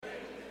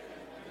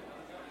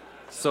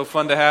So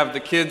fun to have the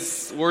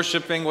kids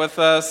worshiping with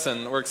us,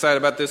 and we're excited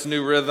about this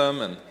new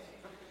rhythm, and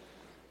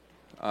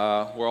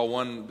we're all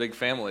one big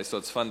family, so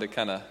it's fun to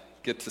kind of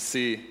get to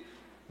see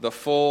the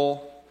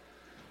full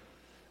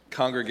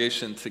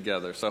congregation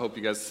together. So I hope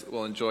you guys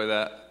will enjoy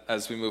that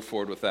as we move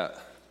forward with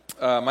that.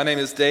 My name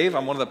is Dave.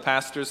 I'm one of the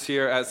pastors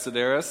here at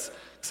Sedaris.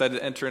 Excited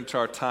to enter into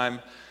our time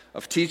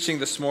of teaching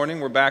this morning.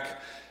 We're back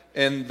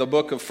in the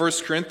book of 1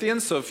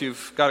 Corinthians, so if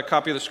you've got a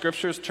copy of the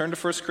scriptures, turn to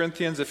 1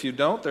 Corinthians. If you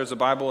don't, there's a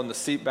Bible in the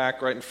seat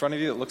back right in front of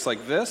you that looks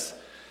like this.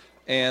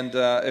 And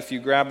if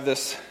you grab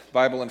this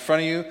Bible in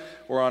front of you,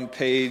 we're on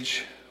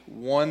page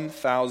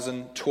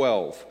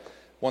 1012.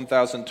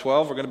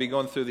 1012, we're going to be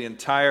going through the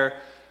entire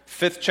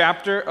 5th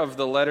chapter of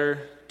the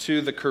letter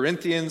to the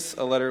Corinthians,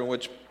 a letter in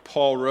which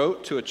Paul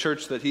wrote to a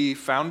church that he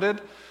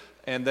founded,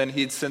 and then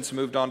he'd since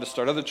moved on to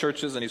start other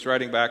churches, and he's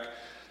writing back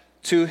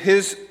to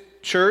his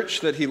church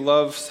that he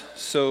loves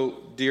so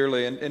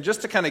dearly. And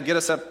just to kind of get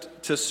us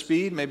up to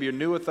speed, maybe you're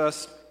new with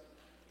us,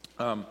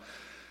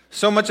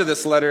 so much of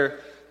this letter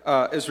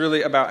is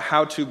really about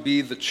how to be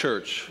the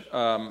church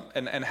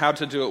and how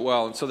to do it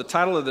well. And so the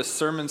title of this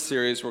sermon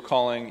series we're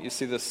calling, you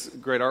see this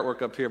great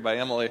artwork up here by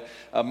Emily,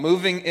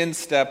 Moving in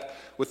Step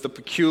with the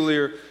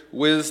Peculiar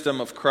Wisdom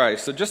of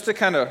Christ. So just to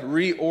kind of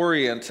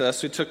reorient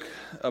us, we took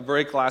a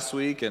break last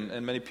week,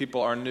 and many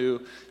people are new.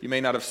 You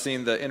may not have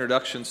seen the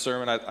introduction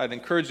sermon. I'd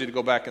encourage you to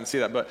go back and see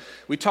that. But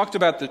we talked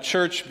about the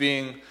church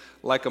being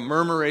like a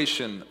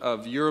murmuration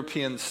of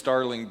European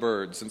starling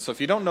birds. And so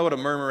if you don't know what a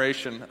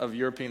murmuration of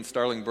European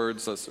starling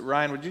birds is,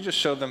 Ryan, would you just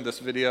show them this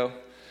video?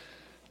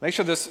 Make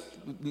sure this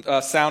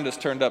sound is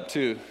turned up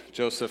too,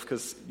 Joseph,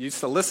 because you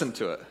used to listen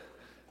to it.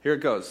 Here it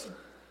goes.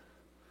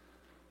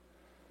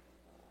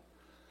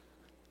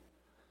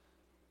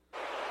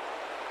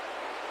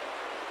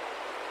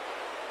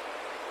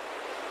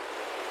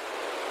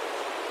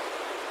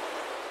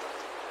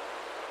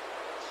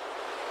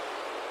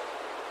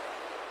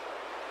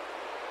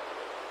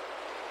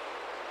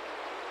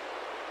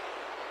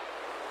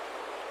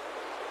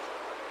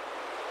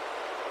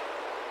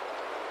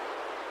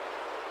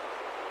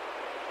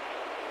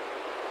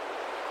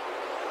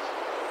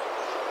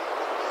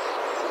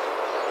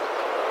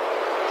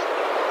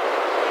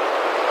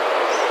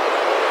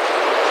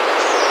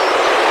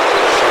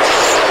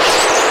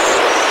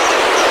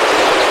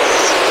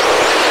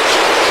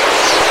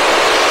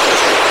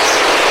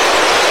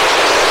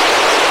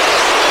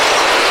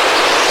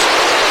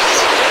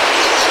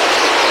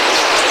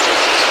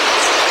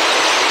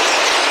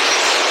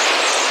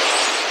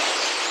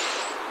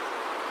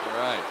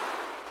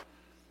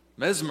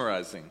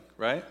 Mesmerizing,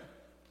 right?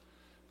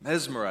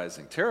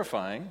 Mesmerizing.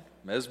 Terrifying.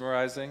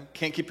 Mesmerizing.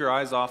 Can't keep your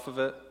eyes off of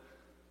it.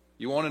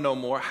 You want to know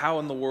more. How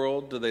in the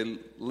world do they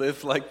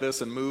live like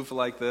this and move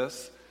like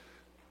this?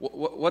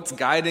 What's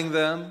guiding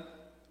them,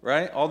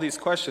 right? All these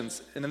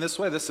questions. And in this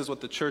way, this is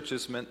what the church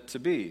is meant to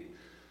be.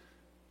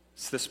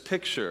 It's this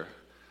picture,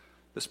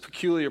 this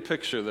peculiar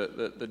picture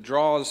that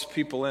draws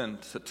people in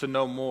to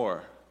know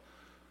more.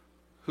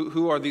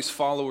 Who are these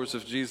followers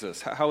of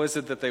Jesus? How is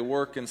it that they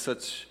work in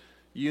such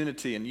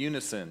unity and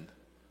unison?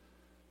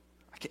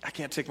 I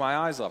can't take my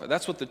eyes off it.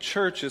 That's what the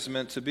church is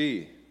meant to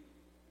be,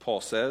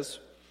 Paul says.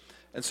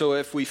 And so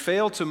if we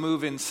fail to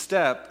move in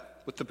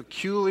step with the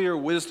peculiar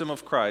wisdom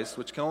of Christ,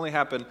 which can only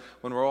happen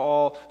when we're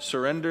all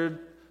surrendered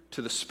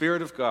to the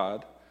Spirit of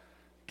God,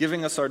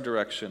 giving us our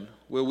direction,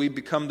 will we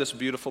become this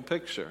beautiful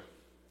picture?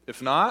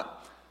 If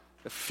not,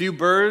 if a few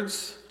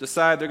birds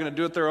decide they're going to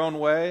do it their own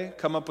way,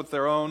 come up with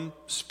their own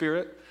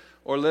spirit,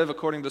 or live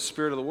according to the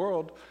spirit of the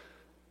world,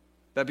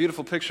 that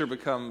beautiful picture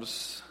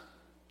becomes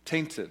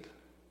tainted.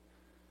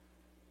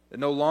 It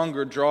no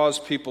longer draws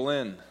people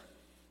in.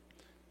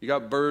 You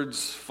got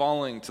birds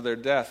falling to their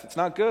death. It's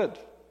not good.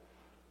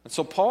 And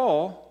so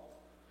Paul,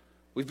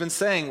 we've been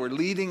saying, we're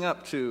leading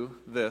up to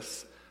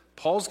this.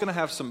 Paul's going to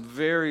have some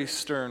very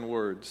stern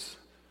words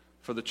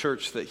for the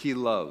church that he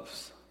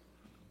loves.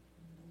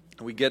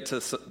 And we get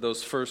to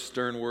those first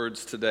stern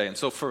words today. And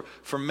so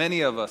for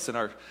many of us in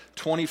our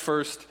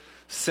 21st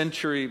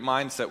century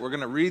mindset, we're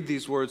going to read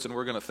these words and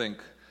we're going to think,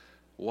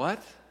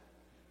 what?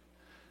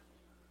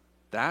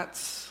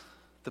 That's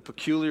the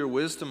peculiar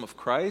wisdom of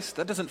Christ?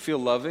 That doesn't feel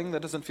loving.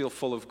 That doesn't feel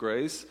full of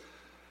grace.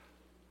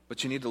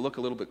 But you need to look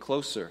a little bit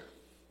closer.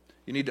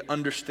 You need to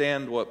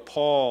understand what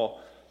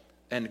Paul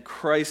and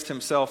Christ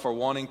himself are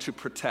wanting to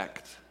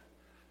protect.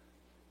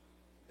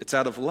 It's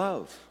out of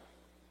love.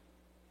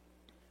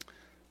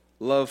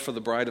 Love for the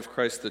bride of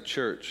Christ, the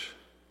church.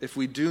 If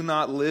we do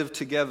not live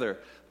together,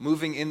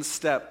 moving in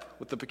step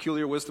with the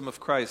peculiar wisdom of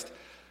Christ,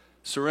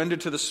 surrendered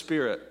to the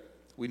Spirit,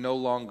 we no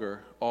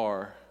longer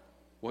are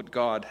what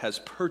God has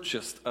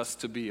purchased us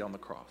to be on the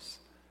cross.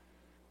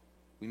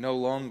 We no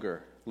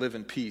longer live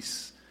in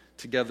peace,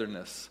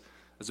 togetherness,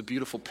 as a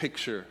beautiful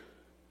picture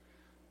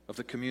of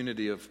the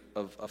community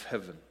of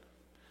heaven.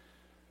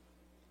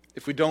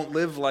 If we don't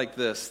live like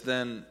this,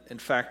 then in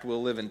fact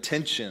we'll live in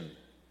tension,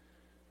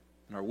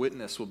 and our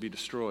witness will be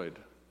destroyed.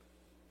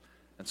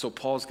 And so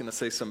Paul's going to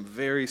say some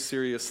very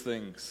serious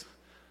things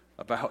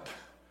about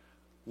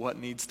what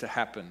needs to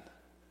happen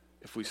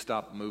if we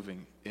stop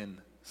moving in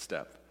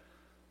step.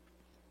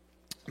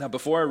 Now,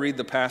 before I read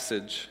the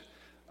passage,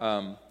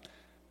 I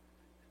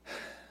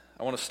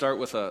want to start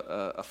with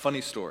a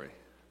funny story.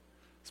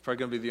 It's probably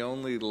going to be the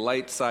only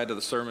light side of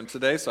the sermon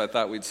today, so I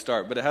thought we'd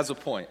start, but it has a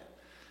point.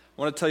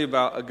 I want to tell you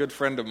about a good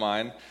friend of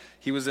mine.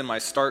 He was in my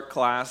START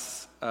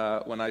class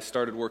when I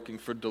started working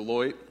for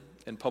Deloitte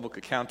in public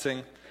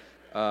accounting.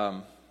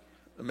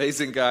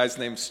 Amazing guy. His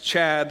name's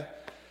Chad.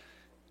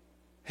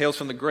 Hails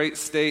from the great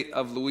state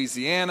of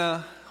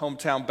Louisiana,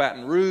 hometown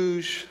Baton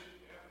Rouge.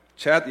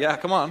 Chad, yeah,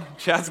 come on.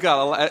 Chad's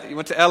got he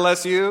went to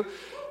LSU.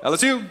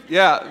 LSU,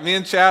 yeah. Me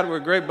and Chad were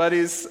great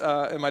buddies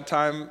in my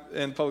time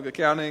in public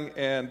accounting,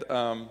 and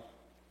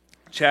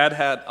Chad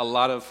had a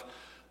lot of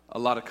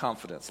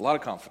confidence,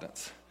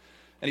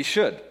 and he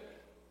should.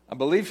 I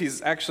believe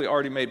he's actually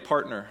already made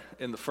partner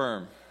in the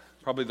firm,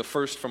 probably the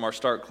first from our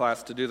START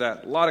class to do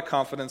that. A lot of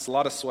confidence, a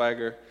lot of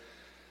swagger.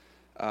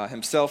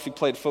 Himself, he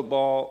played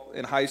football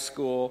in high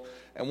school,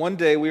 and one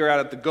day we were out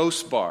at the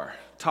Ghost Bar,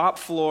 top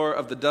floor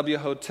of the W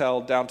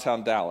Hotel,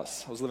 downtown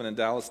Dallas. I was living in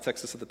Dallas,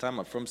 Texas at the time.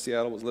 I'm from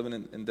Seattle, was living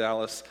in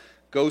Dallas.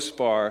 Ghost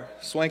Bar,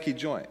 swanky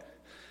joint,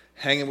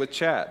 hanging with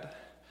Chad.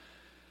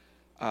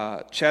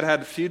 Chad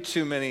had a few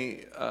too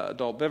many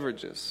adult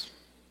beverages,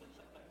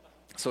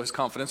 so his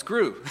confidence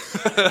grew.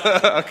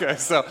 Okay,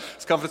 so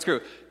his confidence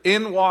grew.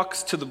 In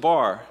walks to the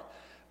bar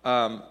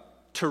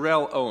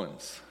Terrell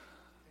Owens.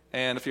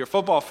 And if you're a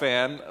football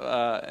fan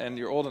and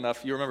you're old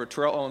enough, you remember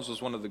Terrell Owens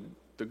was one of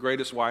the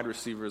greatest wide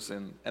receivers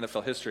in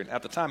NFL history. And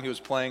at the time, he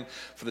was playing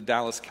for the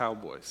Dallas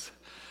Cowboys.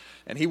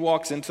 And he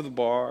walks into the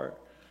bar,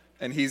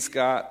 and he's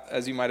got,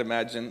 as you might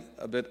imagine,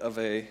 a bit of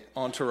a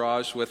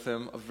entourage with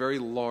him, a very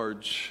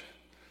large,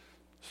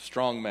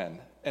 strong men.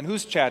 And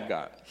who's Chad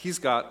got? He's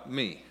got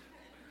me.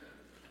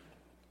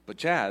 But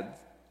Chad,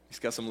 he's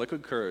got some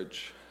liquid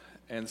courage.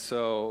 And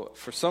so,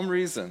 for some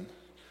reason,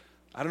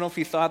 I don't know if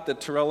he thought that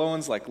Terrell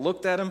Owens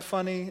looked at him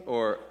funny,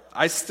 or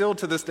I still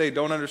to this day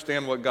don't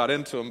understand what got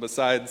into him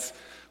besides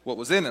what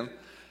was in him.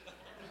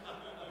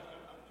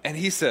 And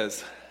he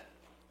says,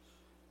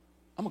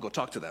 I'm going to go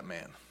talk to that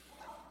man.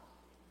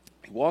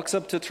 He walks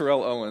up to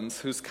Terrell Owens,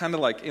 who's kind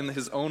of in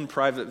his own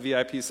private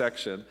VIP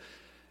section,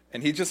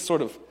 and he just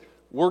sort of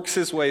works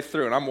his way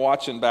through, and I'm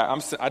watching back.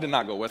 I did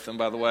not go with him,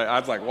 by the way. I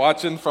was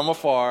watching from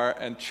afar,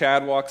 and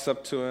Chad walks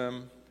up to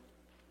him,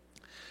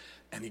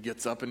 and he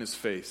gets up in his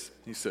face.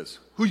 He says,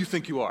 "Who you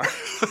think you are?"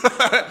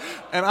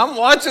 And I'm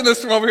watching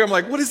this from over here. I'm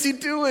like, what is he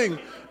doing?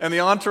 And the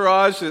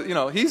entourage,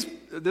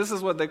 this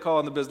is what they call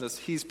in the business.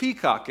 He's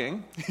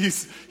peacocking.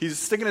 He's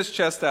sticking his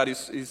chest out.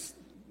 He's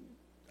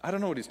I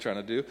don't know what he's trying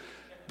to do.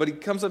 But he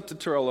comes up to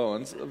Terrell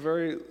Owens, a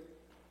very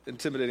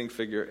intimidating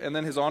figure. And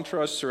then his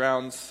entourage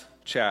surrounds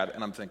Chad.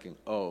 And I'm thinking,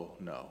 oh,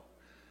 no.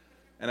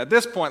 And at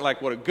this point,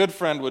 what a good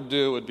friend would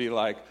do would be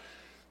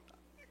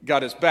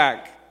got his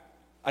back.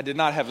 I did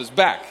not have his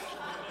back.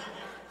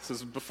 This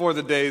was before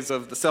the days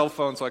of the cell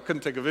phone, so I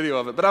couldn't take a video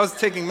of it. But I was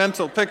taking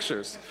mental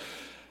pictures.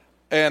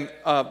 And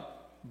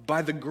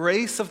by the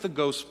grace of the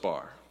Ghost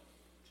Bar,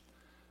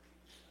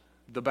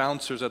 the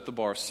bouncers at the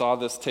bar saw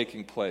this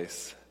taking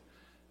place.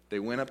 They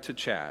went up to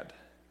Chad,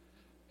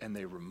 and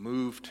they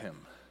removed him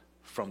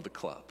from the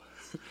club.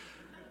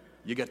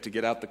 You got to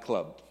get out the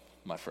club,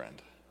 my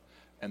friend.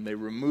 And they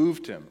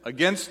removed him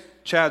against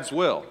Chad's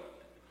will.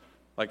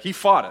 He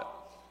fought it.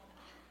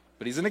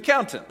 But he's an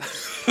accountant,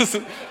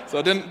 so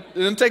it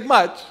didn't take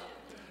much.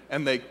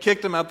 And they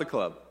kicked him out the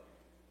club.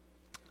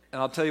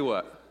 And I'll tell you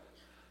what,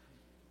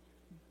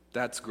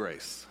 that's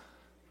grace.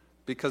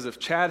 Because if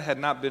Chad had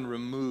not been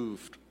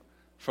removed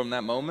from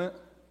that moment,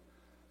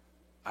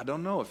 I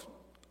don't know if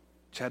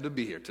Chad would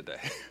be here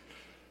today.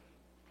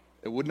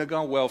 It wouldn't have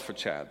gone well for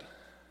Chad.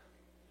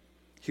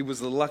 He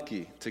was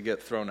lucky to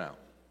get thrown out.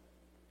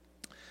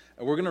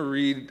 And we're going to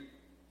read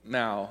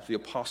now the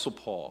Apostle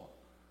Paul.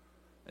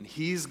 And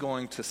he's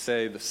going to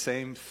say the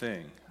same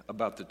thing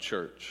about the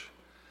church.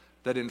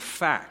 That in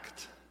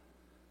fact,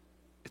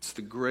 it's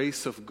the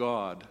grace of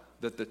God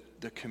that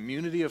the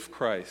community of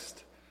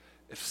Christ,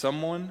 if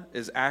someone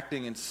is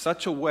acting in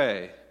such a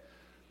way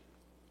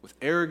with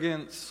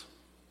arrogance,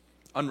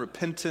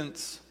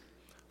 unrepentance,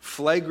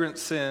 flagrant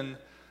sin,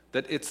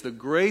 that it's the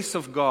grace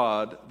of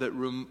God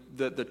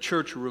that the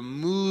church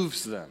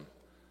removes them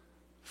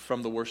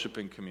from the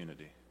worshiping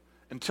community.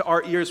 And to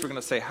our ears, we're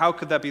going to say, how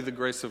could that be the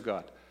grace of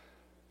God?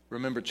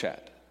 Remember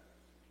Chad.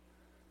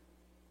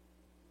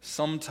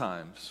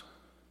 Sometimes,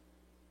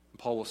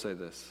 Paul will say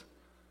this,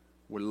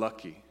 we're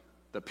lucky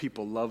that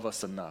people love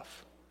us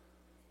enough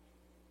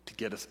to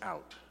get us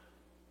out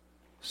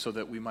so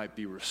that we might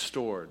be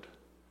restored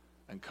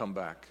and come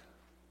back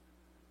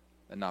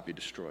and not be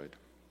destroyed.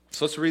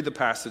 So let's read the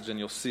passage and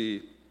you'll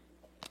see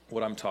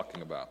what I'm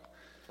talking about.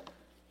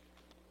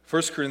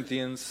 1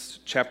 Corinthians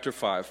chapter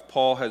 5.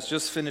 Paul has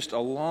just finished a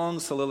long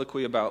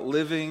soliloquy about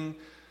living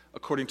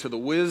according to the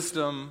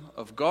wisdom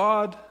of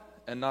God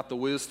and not the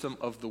wisdom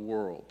of the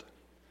world.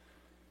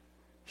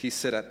 He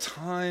said, at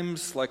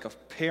times, like a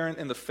parent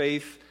in the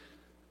faith,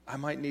 I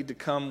might need to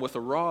come with a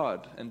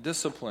rod and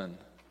discipline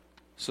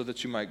so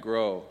that you might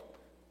grow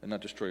and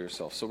not destroy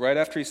yourself. So right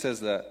after he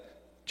says that,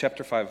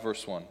 chapter 5,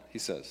 verse 1, he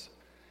says,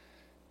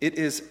 "It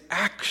is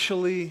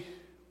actually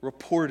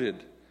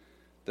reported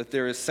that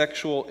there is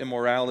sexual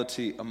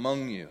immorality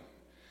among you,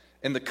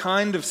 and the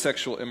kind of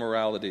sexual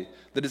immorality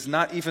that is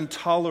not even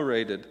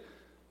tolerated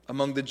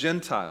among the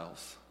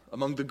Gentiles,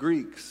 among the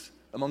Greeks,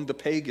 among the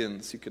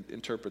pagans," you could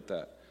interpret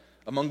that,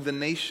 "among the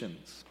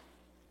nations.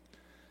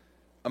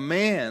 A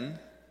man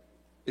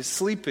is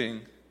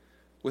sleeping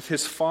with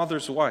his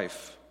father's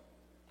wife,"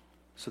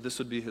 so this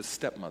would be his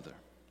stepmother,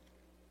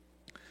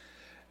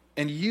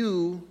 "and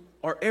you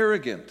are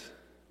arrogant.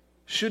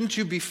 Shouldn't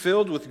you be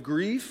filled with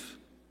grief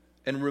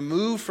and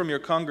remove from your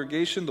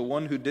congregation the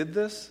one who did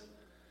this?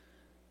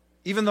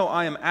 Even though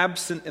I am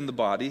absent in the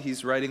body,"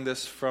 he's writing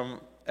this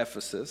from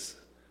Ephesus,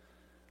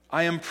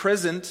 "I am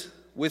present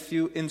with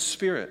you in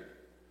spirit.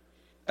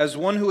 As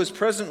one who is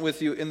present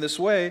with you in this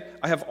way,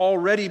 I have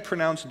already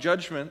pronounced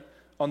judgment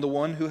on the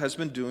one who has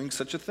been doing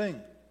such a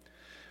thing.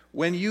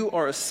 When you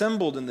are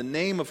assembled in the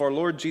name of our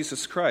Lord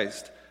Jesus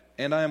Christ,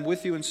 and I am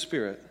with you in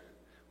spirit,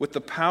 with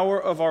the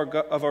power of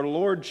our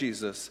Lord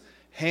Jesus,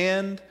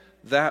 hand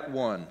that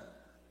one,"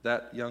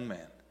 that young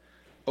man,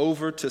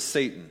 "over to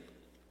Satan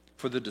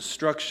for the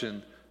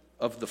destruction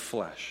of the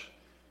flesh,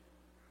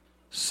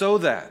 so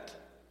that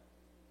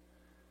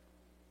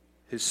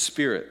his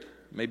spirit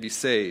may be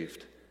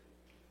saved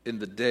in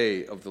the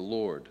day of the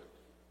Lord."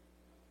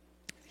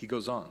 He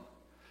goes on,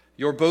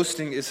 "Your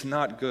boasting is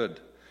not good.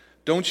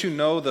 Don't you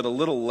know that a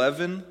little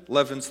leaven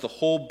leavens the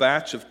whole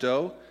batch of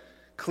dough?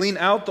 Clean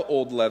out the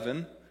old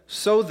leaven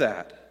so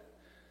that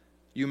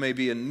you may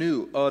be a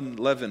new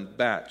unleavened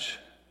batch,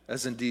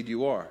 as indeed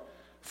you are.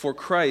 For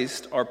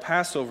Christ, our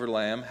Passover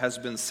lamb, has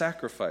been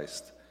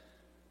sacrificed.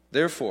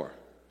 Therefore,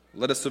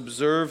 let us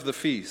observe the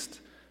feast,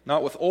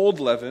 not with old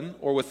leaven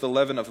or with the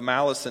leaven of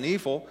malice and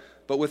evil,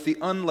 but with the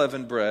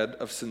unleavened bread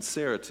of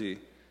sincerity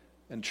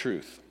and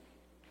truth."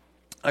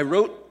 I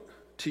wrote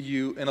to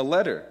you in a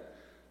letter.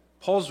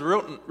 Paul's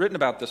written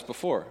about this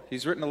before.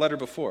 He's written a letter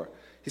before.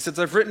 He says,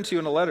 "I've written to you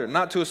in a letter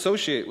not to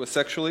associate with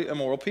sexually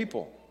immoral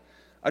people.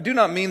 I do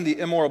not mean the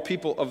immoral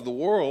people of the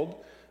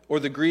world, or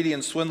the greedy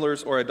and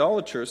swindlers or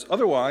idolaters.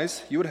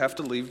 Otherwise, you would have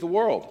to leave the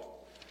world.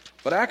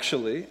 But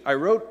actually, I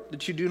wrote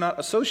that you do not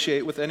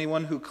associate with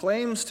anyone who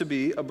claims to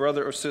be a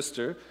brother or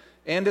sister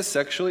and is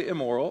sexually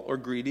immoral or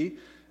greedy,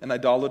 an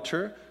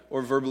idolater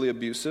or verbally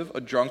abusive, a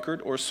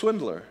drunkard or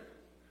swindler.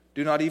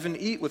 Do not even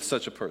eat with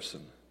such a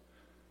person.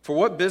 For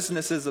what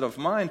business is it of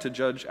mine to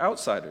judge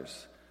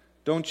outsiders?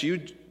 Don't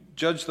you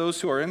judge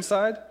those who are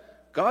inside?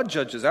 God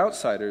judges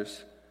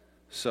outsiders.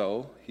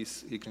 So,"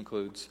 he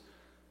concludes,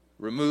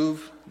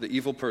 "remove the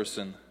evil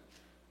person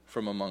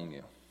from among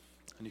you."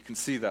 And you can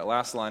see that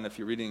last line, if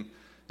you're reading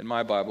in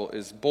my Bible,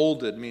 is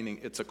bolded, meaning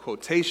it's a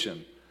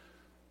quotation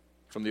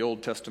from the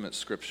Old Testament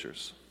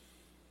scriptures.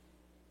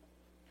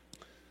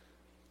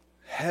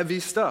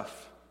 Heavy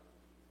stuff.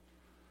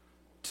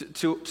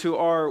 To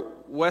our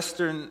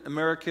Western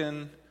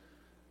American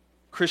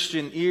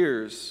Christian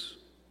ears,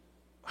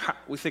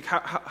 we think,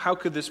 how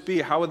could this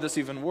be? How would this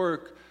even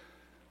work?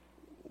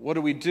 What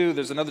do we do?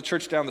 There's another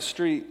church down the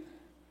street.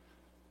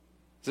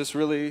 Is this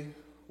really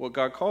what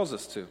God calls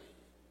us to?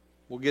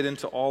 We'll get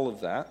into all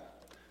of that.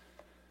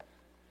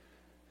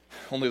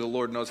 Only the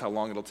Lord knows how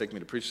long it'll take me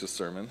to preach this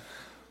sermon.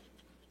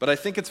 But I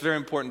think it's very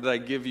important that I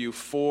give you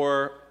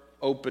 4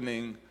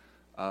 opening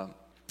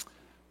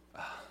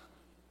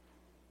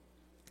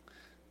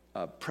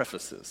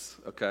prefaces,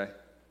 okay?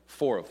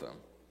 4 of them.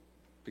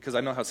 Because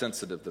I know how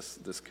sensitive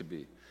this could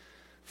be.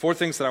 4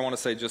 things that I want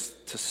to say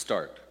just to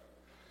start.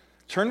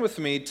 Turn with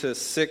me to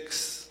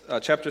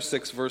chapter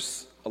 6,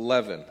 verse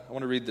 11. I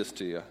want to read this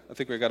to you. I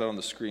think we got it on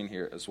the screen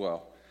here as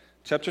well.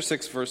 Chapter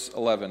 6, verse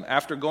 11.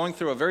 After going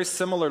through a very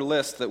similar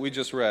list that we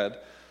just read,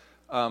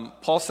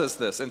 Paul says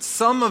this, "And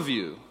some of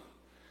you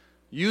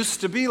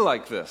used to be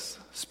like this,"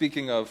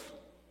 speaking of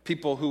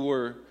people who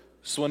were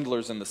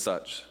swindlers and the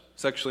such,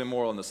 sexually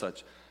immoral and the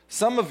such.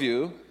 "Some of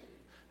you,"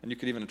 and you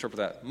could even interpret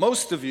that,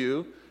 "most of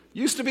you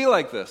used to be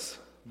like this,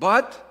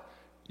 but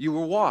you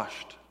were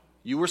washed,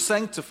 you were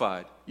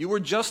sanctified, you were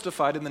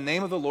justified in the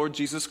name of the Lord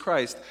Jesus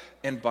Christ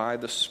and by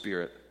the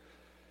Spirit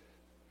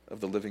of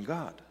the living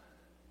God."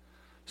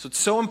 So it's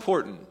so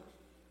important.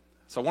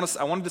 So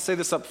I wanted to say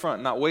this up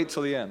front, not wait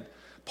till the end.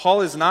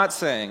 Paul is not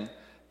saying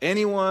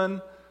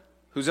anyone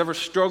who's ever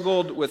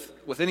struggled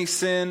with any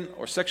sin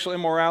or sexual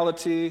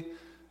immorality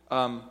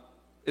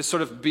is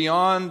sort of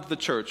beyond the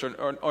church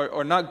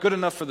or not good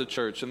enough for the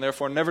church and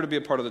therefore never to be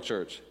a part of the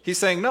church. He's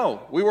saying,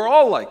 no, we were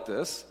all like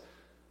this,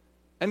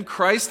 and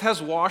Christ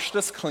has washed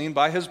us clean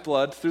by his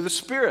blood through the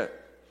Spirit.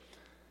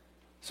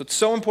 So it's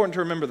so important to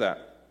remember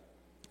that.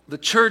 The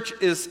church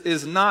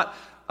is not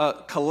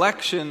a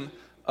collection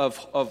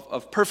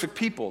of perfect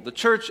people. The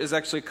church is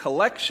actually a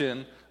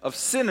collection of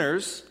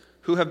sinners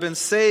who have been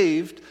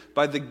saved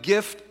by the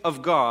gift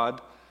of God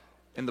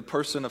in the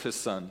person of his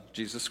Son,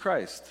 Jesus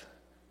Christ.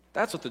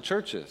 That's what the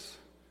church is.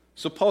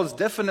 So Paul is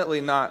definitely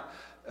not,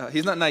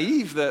 he's not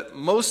naive that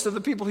most of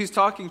the people he's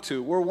talking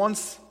to were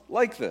once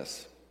like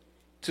this,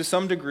 to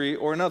some degree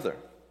or another.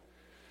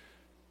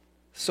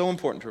 So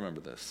important to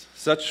remember this.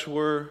 Such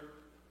were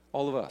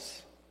all of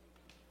us.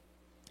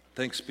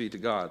 Thanks be to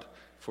God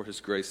for his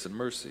grace and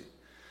mercy.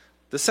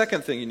 The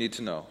second thing you need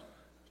to know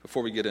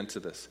before we get into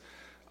this,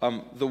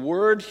 the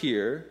word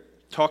here,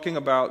 talking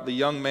about the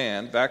young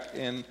man, back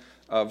in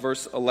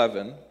verse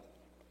 11,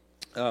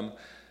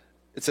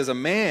 it says, a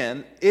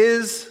man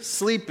is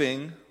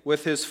sleeping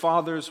with his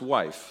father's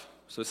wife,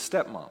 so his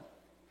stepmom.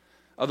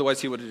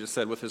 Otherwise, he would have just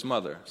said with his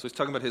mother. So he's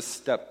talking about his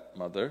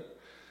stepmother.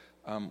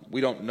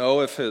 We don't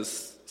know if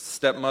his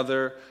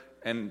stepmother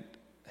and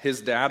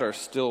his dad are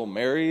still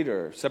married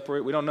or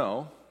separated. We don't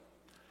know.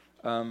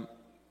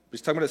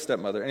 He's talking about his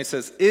stepmother. And he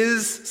says,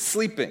 is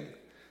sleeping.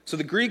 So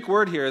the Greek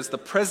word here is the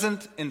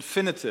present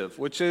infinitive,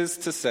 which is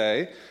to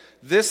say,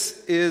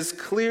 this is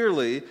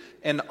clearly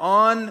an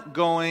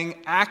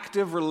ongoing,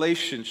 active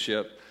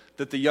relationship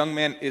that the young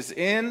man is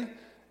in,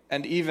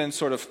 and even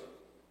sort of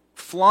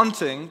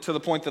flaunting to the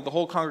point that the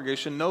whole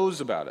congregation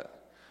knows about it.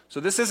 So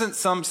this isn't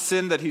some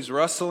sin that he's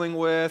wrestling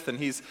with, and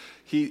he's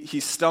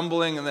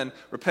stumbling and then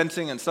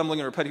repenting and stumbling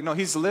and repenting. No,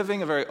 he's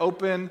living a very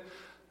open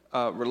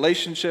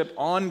relationship,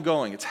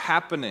 ongoing. It's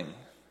happening.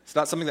 It's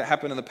not something that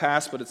happened in the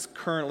past, but it's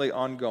currently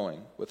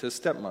ongoing with his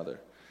stepmother.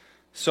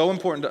 So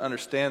important to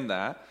understand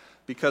that,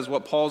 because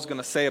what Paul's going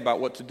to say about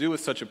what to do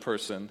with such a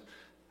person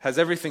has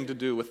everything to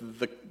do with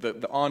the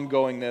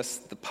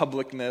ongoingness, the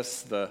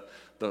publicness,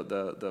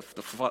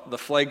 the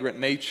flagrant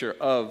nature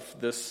of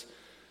this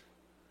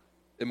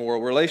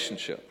immoral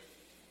relationship.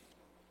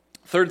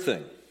 Third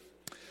thing,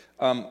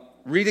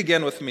 read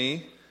again with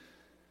me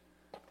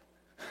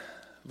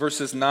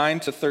verses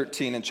 9 to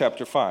 13 in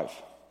chapter 5.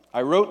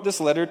 I wrote this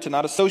letter to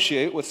not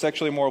associate with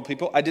sexually immoral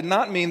people. I did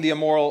not mean the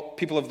immoral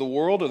people of the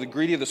world, or the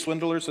greedy, or the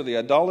swindlers, or the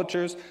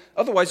idolaters.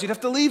 Otherwise, you'd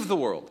have to leave the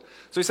world.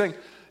 So he's saying,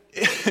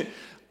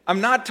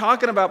 I'm not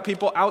talking about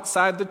people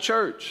outside the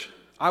church.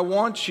 I don't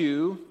want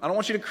you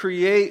to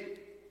create,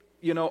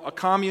 a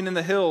commune in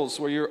the hills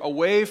where you're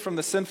away from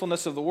the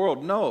sinfulness of the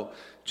world. No,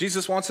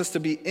 Jesus wants us to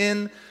be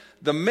in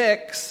the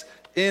mix,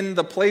 in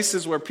the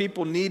places where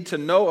people need to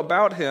know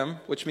about him,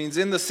 which means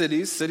in the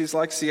cities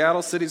like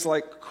Seattle, cities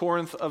like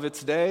Corinth of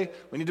its day.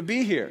 We need to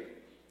be here.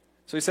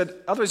 So he said,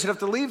 otherwise you'd have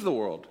to leave the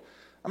world.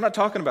 I'm not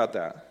talking about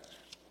that.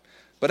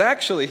 But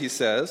actually, he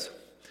says,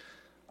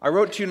 I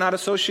wrote to you not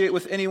associate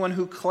with anyone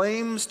who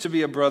claims to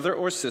be a brother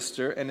or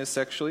sister and is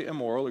sexually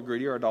immoral or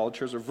greedy or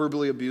idolaters or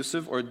verbally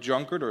abusive or a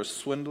drunkard or a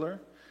swindler.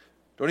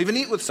 Don't even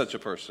eat with such a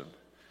person.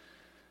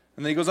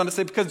 And then he goes on to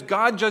say, because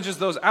God judges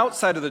those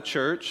outside of the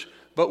church,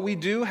 but we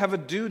do have a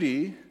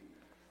duty,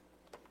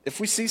 if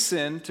we see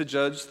sin, to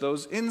judge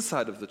those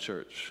inside of the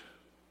church,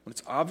 when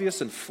it's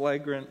obvious and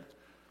flagrant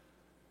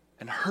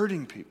and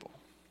hurting people.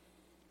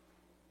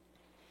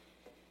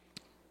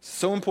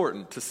 So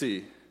important to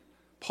see.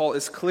 Paul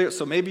is clear.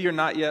 So maybe you're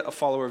not yet a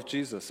follower of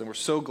Jesus, and we're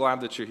so glad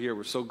that you're here.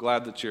 We're so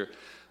glad that you're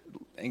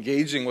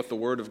engaging with the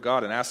Word of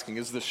God and asking,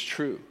 is this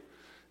true?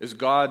 Is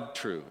God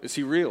true? Is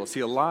he real? Is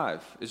he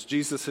alive? Is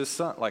Jesus his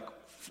son?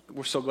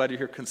 We're so glad you're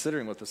here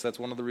considering with us. That's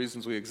one of the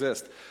reasons we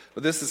exist.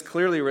 But this is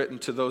clearly written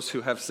to those who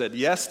have said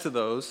yes to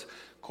those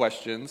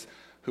questions,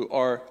 who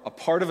are a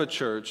part of a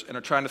church and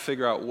are trying to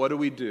figure out, what do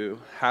we do?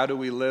 How do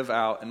we live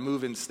out and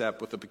move in step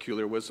with the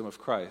peculiar wisdom of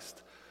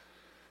Christ?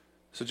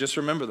 So just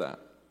remember that.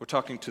 We're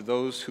talking to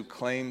those who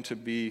claim to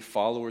be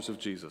followers of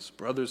Jesus,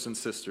 brothers and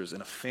sisters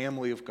in a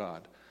family of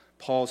God.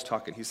 Paul's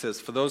talking. He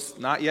says, for those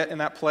not yet in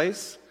that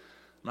place,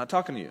 I'm not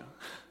talking to you.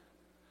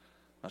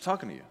 I'm not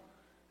talking to you.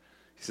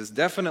 He says,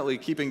 definitely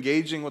keep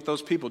engaging with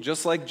those people,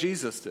 just like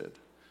Jesus did.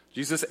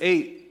 Jesus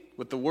ate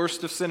with the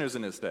worst of sinners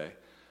in his day.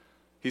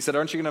 He said,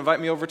 aren't you going to invite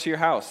me over to your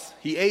house?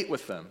 He ate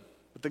with them,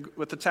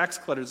 with the tax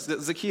collectors,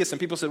 Zacchaeus. And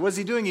people said, what is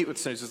he doing, eat with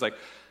sinners? He's like,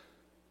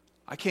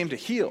 I came to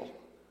heal.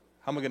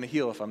 How am I going to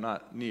heal if I'm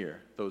not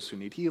near those who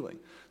need healing?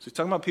 So he's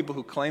talking about people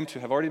who claim to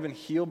have already been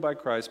healed by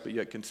Christ, but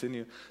yet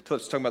continue to.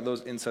 He's talking about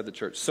those inside the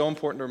church. So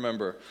important to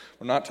remember,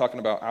 we're not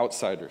talking about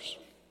outsiders.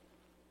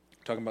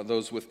 We're talking about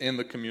those within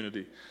the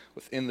community,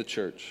 within the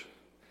church.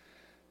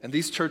 And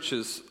these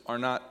churches are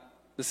not,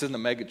 this isn't a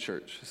mega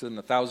church. This isn't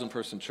a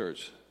 1,000-person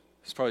church.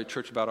 It's probably a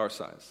church about our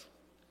size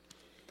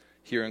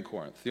here in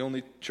Corinth, the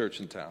only church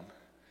in town.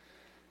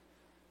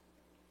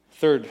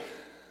 Fourth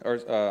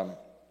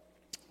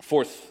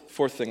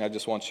thing I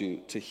just want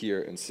you to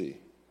hear and see.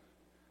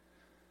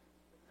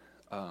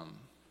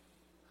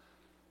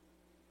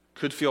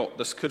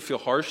 This could feel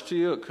harsh to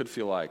you. It could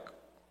feel like,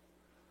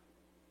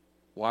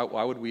 why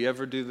would we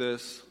ever do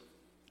this?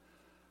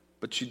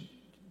 But you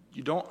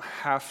don't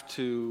have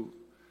to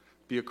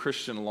be a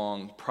Christian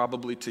long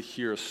probably to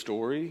hear a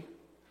story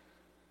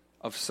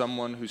of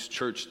someone whose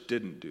church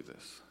didn't do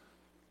this,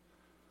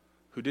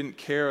 who didn't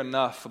care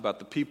enough about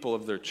the people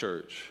of their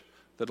church,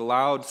 that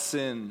allowed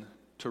sin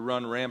to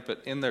run rampant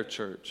in their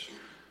church,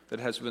 that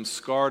has been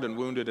scarred and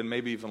wounded and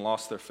maybe even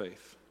lost their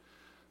faith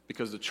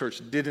because the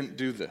church didn't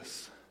do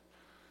this.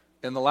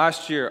 In the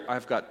last year,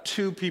 I've got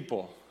 2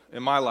 people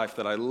in my life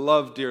that I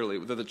love dearly,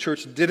 that the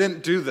church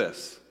didn't do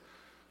this,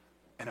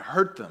 and it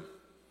hurt them.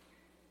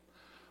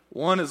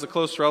 One is a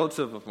close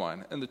relative of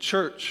mine, and the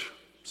church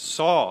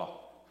saw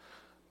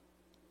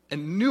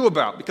and knew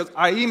about, because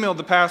I emailed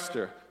the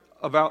pastor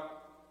about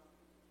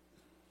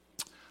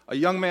a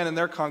young man in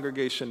their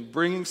congregation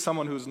bringing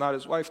someone who's not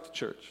his wife to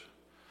church.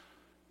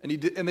 And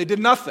they did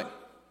nothing.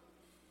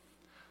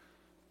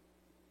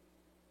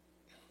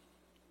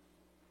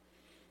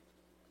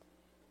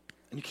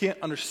 And you can't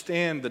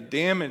understand the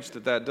damage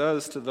that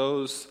does to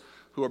those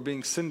who are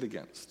being sinned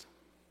against.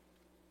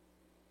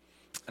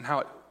 And how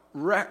it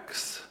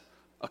wrecks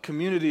a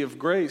community of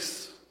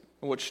grace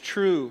and what's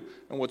true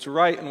and what's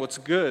right and what's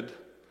good.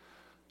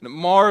 And it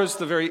mars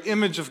the very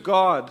image of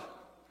God.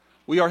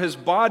 We are his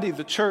body,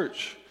 the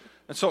church.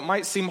 And so it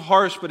might seem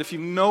harsh, but if you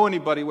know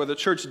anybody where the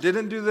church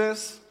didn't do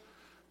this,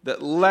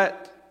 that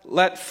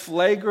let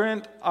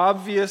flagrant,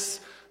 obvious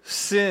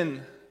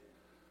sin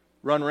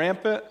run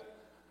rampant,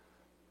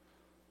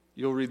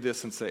 you'll read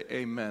this and say,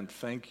 amen,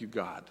 thank you,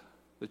 God,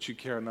 that you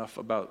care enough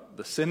about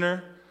the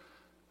sinner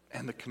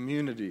and the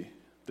community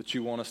that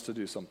you want us to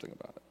do something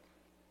about it.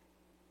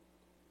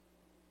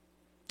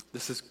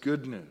 This is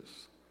good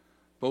news,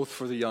 both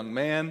for the young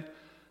man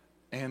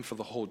and for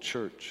the whole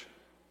church.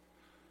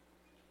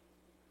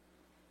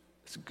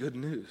 It's good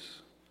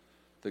news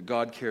that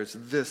God cares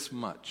this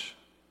much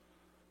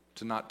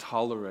to not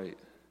tolerate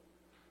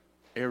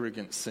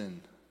arrogant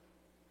sin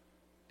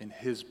in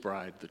his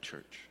bride, the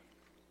church.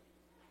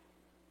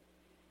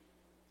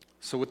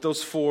 So with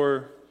those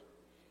 4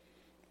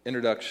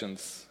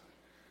 introductions,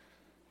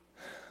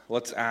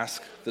 let's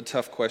ask the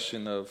tough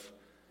question of,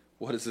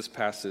 what is this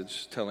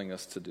passage telling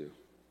us to do?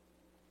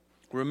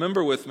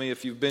 Remember with me,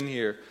 if you've been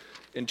here,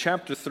 in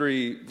chapter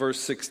 3, verse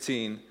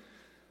 16,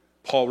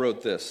 Paul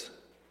wrote this,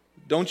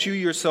 "Don't you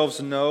yourselves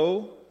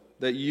know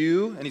that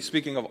you," and he's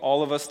speaking of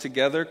all of us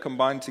together,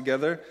 combined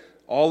together,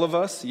 all of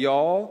us,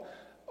 y'all,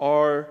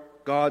 are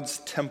God's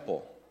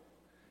temple,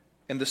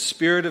 and the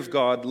Spirit of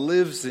God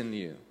lives in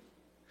you.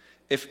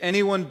 If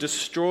anyone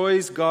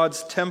destroys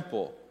God's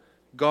temple,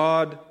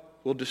 God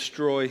will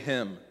destroy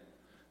him.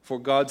 For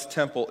God's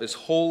temple is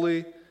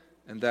holy,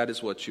 and that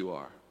is what you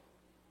are.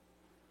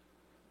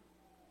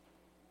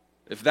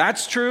 If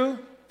that's true,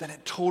 then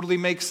it totally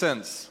makes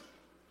sense.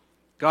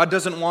 God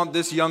doesn't want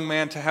this young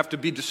man to have to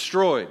be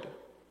destroyed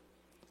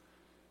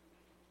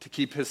to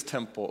keep his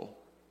temple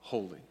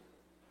holy.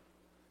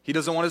 He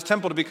doesn't want his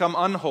temple to become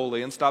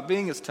unholy and stop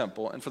being his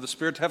temple, and for the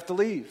Spirit to have to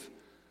leave.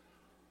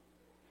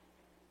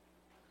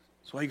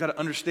 That's why you got to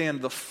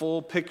understand the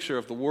full picture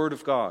of the Word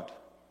of God.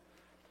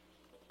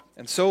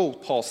 And so,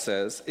 Paul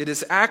says, it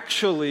is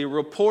actually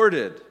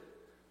reported.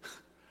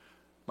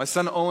 My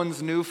son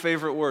Owen's new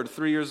favorite word,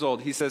 3 years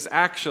old, he says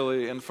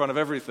actually in front of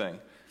everything.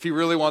 If he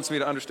really wants me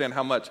to understand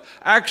how much.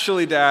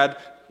 Actually, Dad,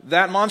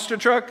 that monster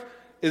truck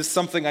is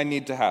something I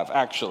need to have,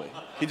 actually.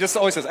 He just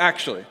always says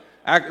actually.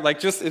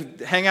 Just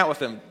hang out with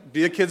him.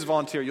 Be a kid's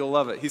volunteer, you'll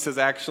love it. He says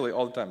actually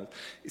all the time.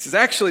 He says,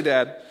 actually,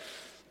 Dad,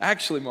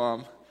 actually,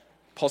 Mom.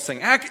 Paul's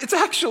saying, it's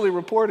actually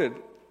reported.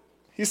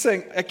 He's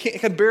saying, I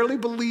can barely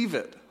believe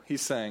it.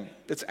 He's saying,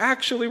 it's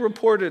actually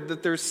reported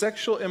that there's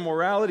sexual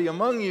immorality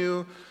among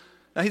you.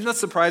 Now, he's not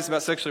surprised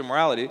about sexual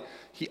immorality.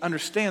 He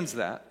understands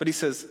that. But he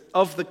says,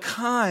 of the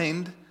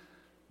kind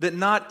that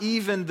not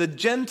even the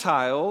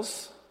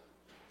Gentiles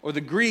or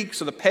the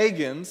Greeks or the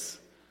pagans,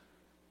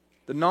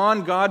 the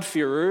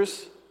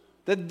non-God-fearers,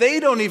 that they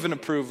don't even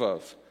approve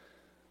of,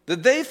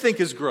 that they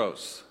think is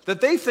gross, that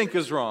they think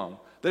is wrong,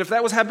 that if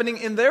that was happening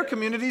in their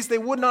communities, they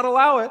would not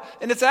allow it.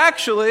 And it's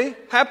actually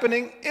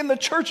happening in the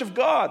church of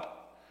God.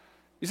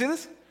 You see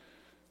this?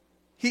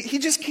 He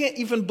just can't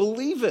even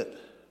believe it.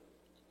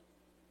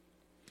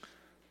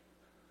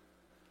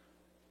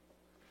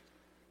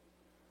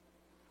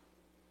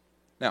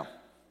 Now,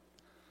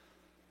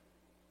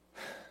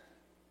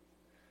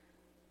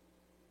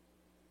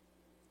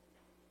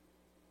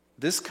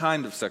 this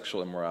kind of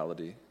sexual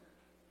immorality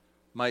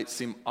might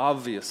seem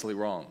obviously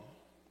wrong.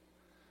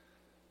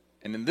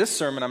 And in this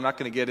sermon, I'm not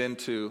going to get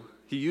into,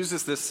 he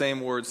uses this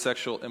same word,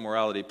 sexual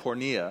immorality,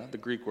 porneia, the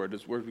Greek word,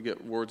 is where we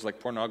get words like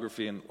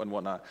pornography and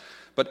whatnot.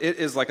 But it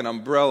is like an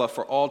umbrella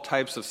for all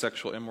types of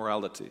sexual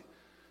immorality.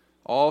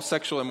 All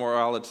sexual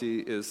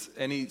immorality is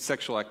any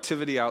sexual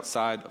activity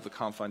outside of the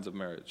confines of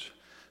marriage.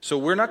 So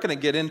we're not going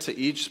to get into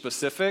each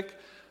specific,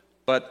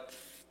 but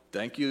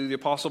thank you to the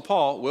Apostle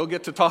Paul, we'll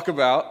get to talk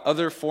about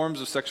other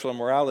forms of sexual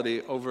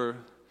immorality over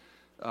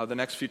the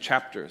next few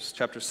chapters,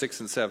 chapters 6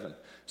 and 7.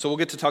 So we'll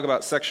get to talk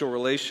about sexual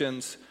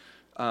relations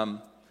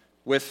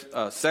with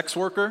a sex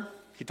worker.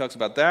 He talks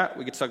about that.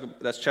 We get to talk about,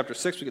 that's chapter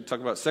 6. We get to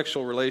talk about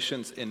sexual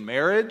relations in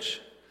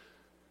marriage.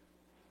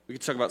 We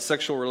get to talk about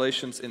sexual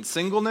relations in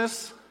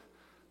singleness.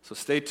 So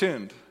stay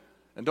tuned.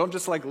 And don't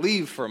just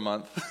leave for a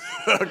month.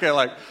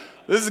 Okay,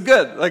 this is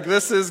good.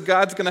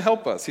 God's going to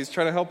help us. He's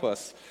trying to help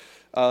us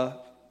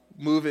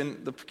move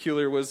in the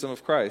peculiar wisdom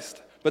of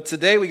Christ. But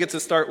today we get to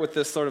start with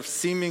this sort of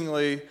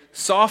seemingly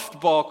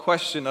softball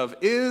question of,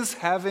 is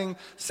having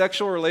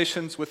sexual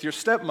relations with your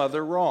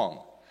stepmother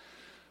wrong?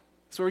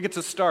 That's where we get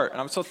to start. And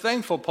I'm so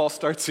thankful Paul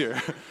starts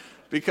here.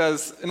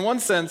 Because in one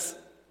sense,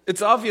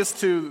 it's obvious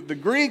to the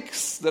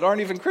Greeks that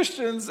aren't even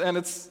Christians, and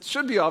it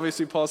should be obvious,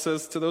 Paul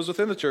says, to those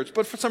within the church.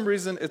 But for some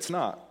reason, it's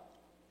not.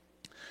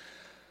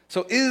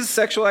 So is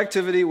sexual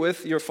activity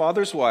with your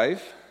father's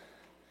wife,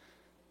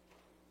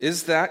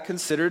 is that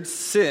considered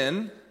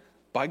sin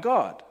by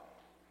God?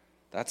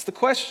 That's the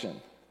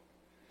question.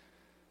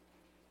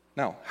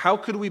 Now, how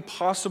could we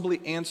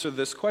possibly answer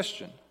this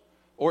question,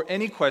 or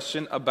any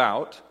question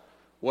about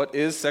what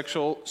is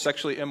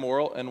sexually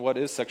immoral and what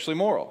is sexually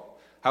moral?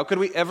 How could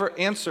we ever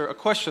answer a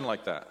question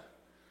like that?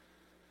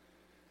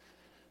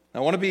 Now,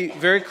 I want to be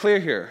very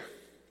clear here.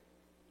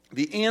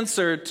 The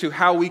answer to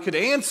how we could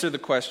answer the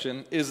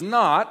question is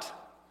not,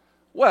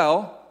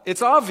 well,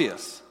 it's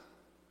obvious,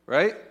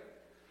 right?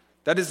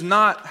 That is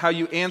not how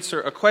you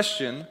answer a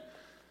question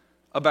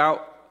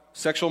about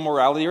sexual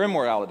morality or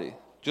immorality,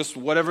 just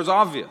whatever's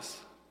obvious.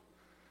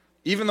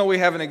 Even though we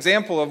have an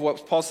example of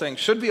what Paul's saying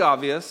should be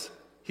obvious,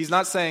 he's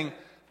not saying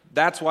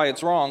that's why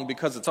it's wrong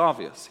because it's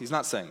obvious. He's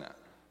not saying that.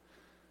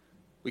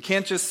 We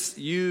can't just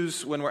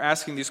use, when we're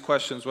asking these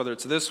questions, whether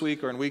it's this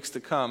week or in weeks to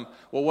come,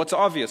 well, what's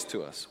obvious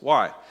to us?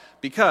 Why?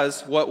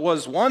 Because what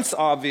was once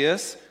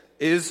obvious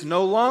is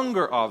no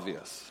longer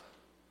obvious.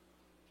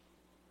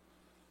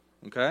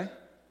 Okay?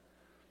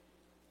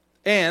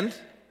 And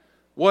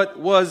what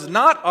was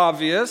not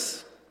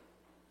obvious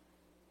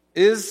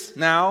is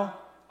now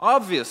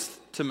obvious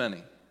to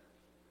many.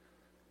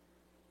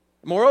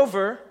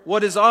 Moreover,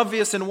 what is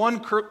obvious in one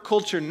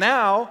culture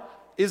now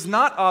is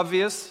not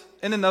obvious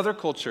in another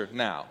culture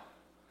now.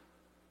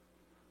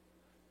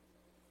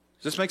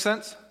 Does this make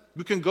sense?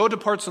 We can go to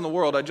parts in the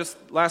world.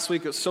 Last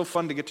week, it was so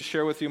fun to get to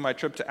share with you my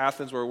trip to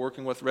Athens, where we're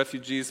working with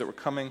refugees that were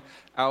coming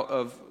out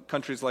of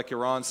countries like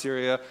Iran,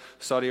 Syria,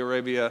 Saudi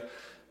Arabia.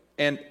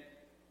 And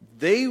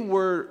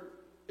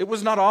it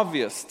was not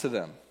obvious to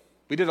them.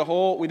 We did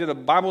a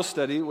Bible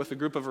study with a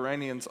group of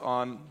Iranians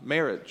on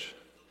marriage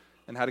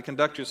and how to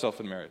conduct yourself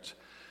in marriage.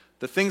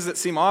 The things that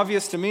seem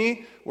obvious to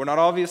me were not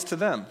obvious to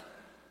them.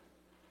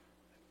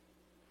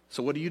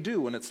 So what do you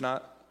do when it's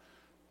not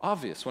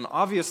obvious? When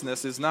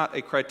obviousness is not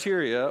a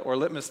criteria or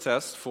litmus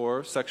test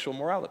for sexual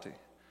morality?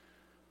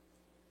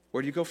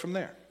 Where do you go from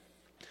there?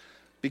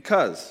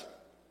 Because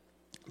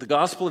the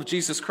gospel of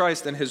Jesus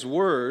Christ and His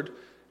Word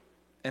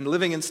and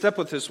living in step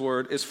with His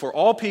Word is for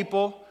all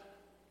people,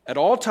 at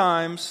all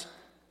times,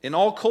 in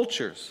all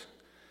cultures.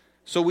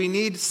 So we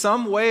need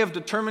some way of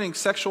determining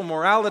sexual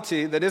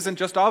morality that isn't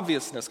just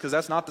obviousness, because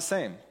that's not the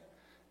same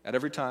at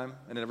every time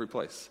and in every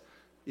place,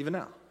 even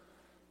now.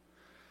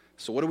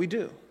 So what do we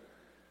do?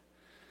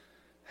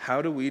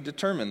 How do we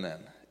determine then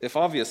if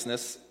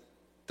obviousness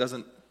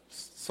doesn't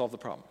solve the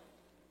problem?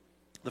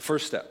 The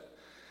first step,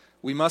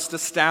 we must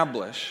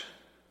establish,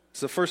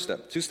 it's the first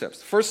step, 2 steps.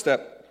 The first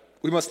step,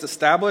 we must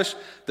establish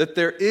that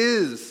there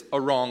is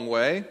a wrong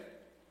way,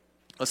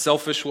 a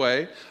selfish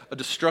way, a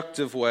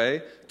destructive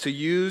way to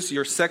use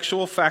your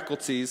sexual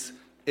faculties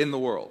in the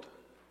world.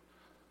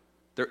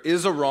 There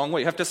is a wrong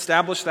way. You have to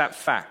establish that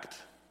fact.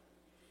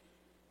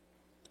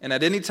 And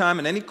at any time,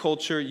 in any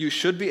culture, you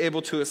should be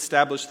able to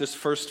establish this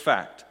first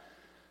fact.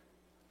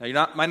 Now, you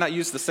might not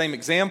use the same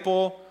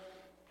example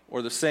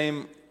or the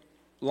same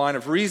line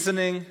of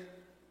reasoning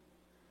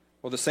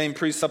or the same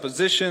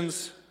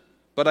presuppositions,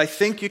 but I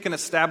think you can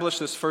establish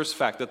this first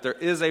fact, that there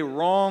is a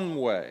wrong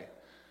way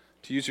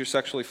to use your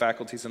sexual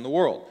faculties in the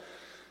world.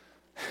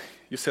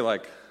 You say well,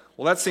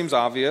 that seems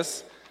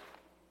obvious.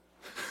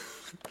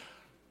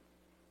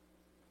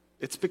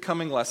 It's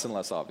becoming less and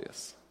less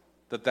obvious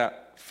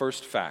that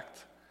first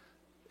fact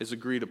is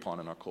agreed upon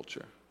in our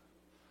culture.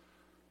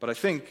 But I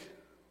think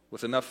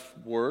with enough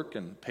work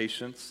and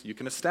patience, you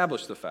can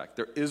establish the fact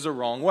there is a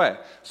wrong way.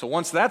 So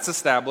once that's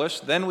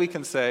established, then we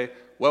can say,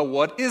 well,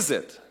 what is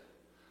it?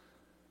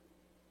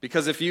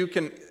 Because if you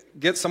can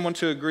get someone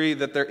to agree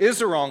that there is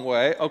a wrong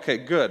way, okay,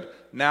 good.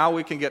 Now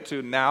we can get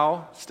to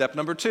step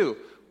number 2.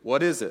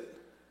 What is it?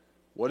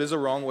 What is a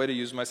wrong way to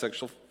use my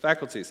sexual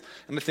faculties?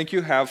 And I think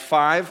you have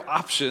 5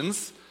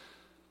 options,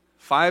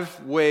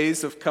 5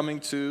 ways of coming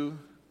to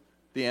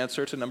the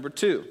answer to number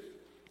 2.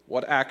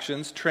 What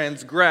actions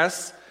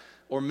transgress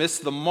or miss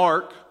the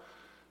mark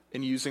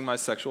in using my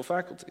sexual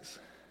faculties?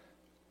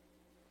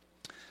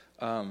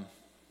 Number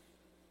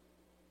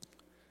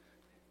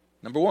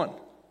 1,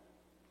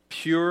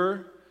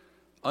 pure,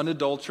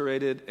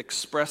 unadulterated,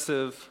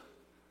 expressive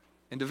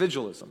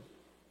individualism,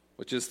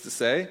 which is to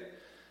say,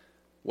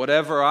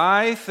 whatever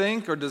I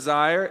think or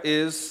desire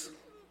is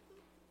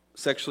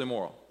sexually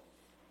moral.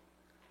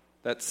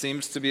 That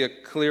seems to be a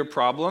clear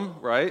problem,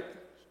 right?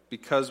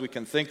 Because we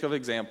can think of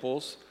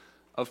examples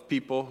of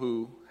people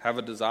who have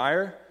a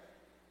desire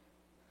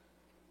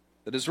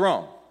that is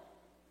wrong.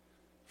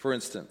 For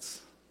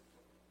instance,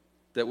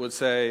 that would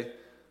say,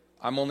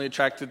 I'm only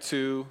attracted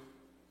to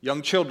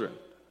young children.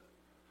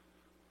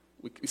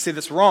 We see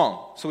this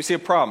wrong, so we see a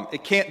problem.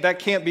 That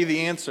can't be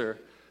the answer,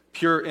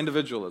 pure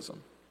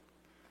individualism.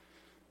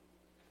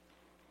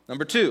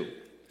 Number 2,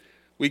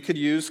 we could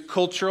use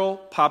cultural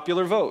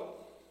popular vote.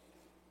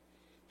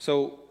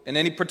 So in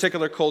any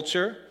particular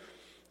culture,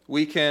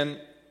 we can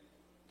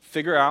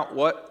figure out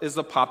what is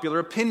the popular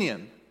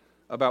opinion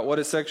about what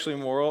is sexually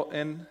moral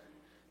and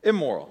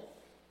immoral.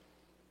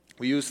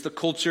 We use the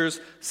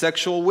culture's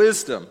sexual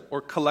wisdom, or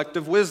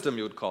collective wisdom,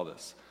 you would call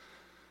this.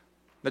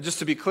 Now, just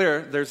to be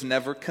clear, there's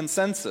never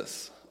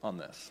consensus on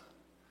this.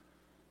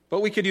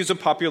 But we could use a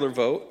popular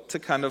vote to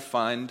kind of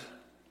find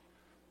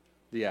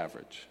the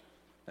average.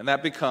 And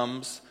that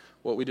becomes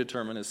what we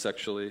determine is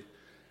sexually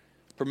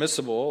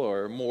permissible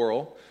or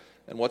moral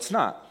and what's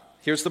not.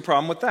 Here's the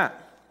problem with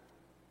that.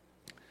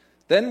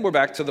 Then we're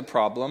back to the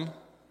problem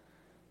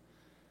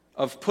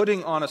of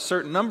putting on a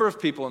certain number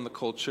of people in the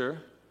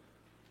culture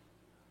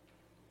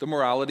the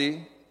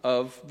morality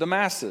of the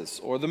masses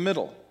or the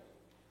middle.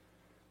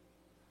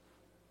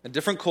 And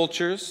different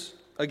cultures,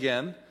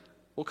 again,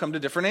 will come to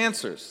different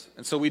answers.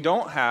 And so we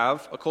don't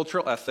have a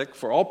cultural ethic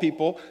for all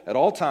people at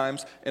all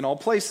times in all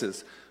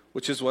places,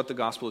 which is what the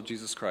gospel of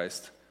Jesus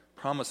Christ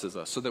promises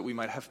us, so that we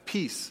might have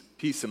peace.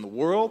 Peace in the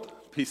world,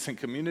 peace in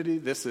community.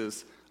 This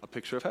is a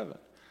picture of heaven.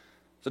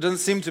 So it doesn't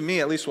seem to me,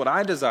 at least what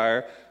I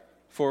desire,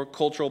 for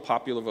cultural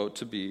popular vote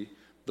to be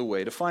the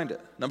way to find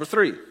it. Number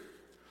 3,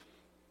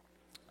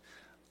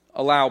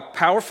 allow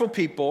powerful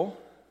people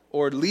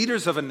or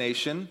leaders of a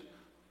nation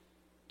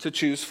to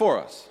choose for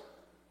us.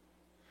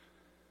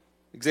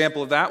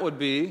 Example of that would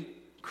be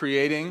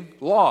creating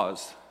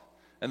laws.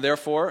 And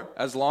therefore,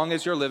 as long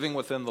as you're living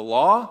within the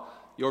law,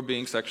 you're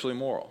being sexually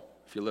moral.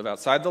 If you live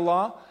outside the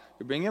law,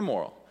 you're being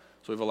immoral.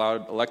 So we've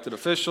allowed elected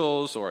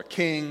officials or a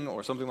king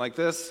or something like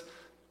this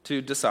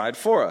to decide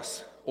for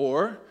us.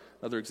 Or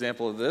another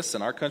example of this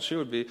in our country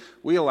would be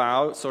we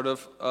allow sort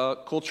of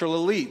cultural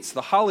elites,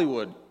 the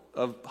Hollywood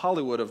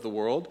of the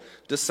world,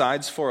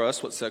 decides for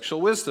us what sexual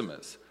wisdom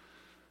is.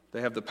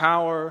 They have the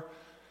power,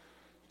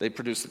 they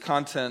produce the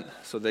content,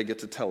 so they get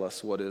to tell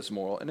us what is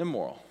moral and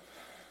immoral.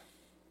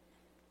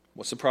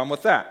 What's the problem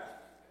with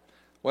that?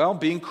 Well,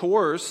 being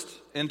coerced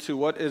into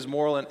what is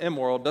moral and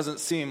immoral doesn't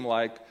seem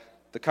like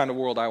the kind of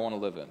world I want to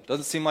live in.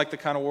 Doesn't seem like the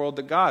kind of world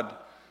that God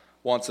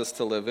wants us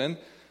to live in,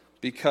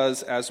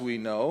 because as we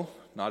know,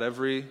 not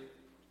every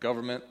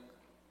government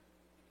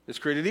is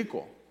created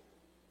equal.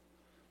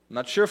 I'm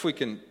not sure if we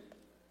can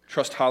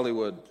trust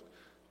Hollywood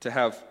to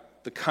have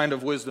the kind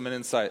of wisdom and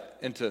insight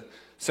into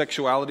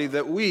sexuality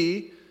that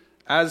we,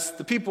 as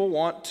the people,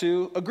 want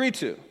to agree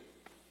to.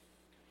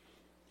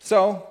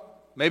 So,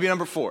 maybe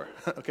number 4.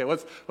 Okay,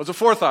 what's a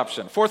fourth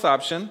option? Fourth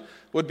option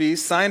would be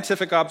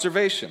scientific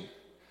observation.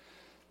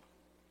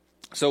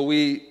 So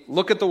we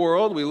look at the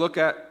world, we look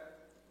at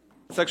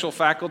sexual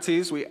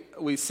faculties,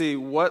 we see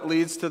what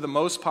leads to the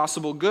most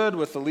possible good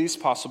with the least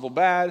possible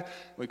bad.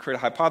 We create a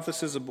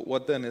hypothesis of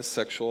what then is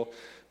sexual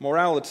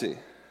morality.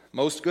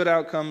 Most good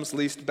outcomes,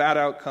 least bad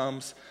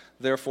outcomes.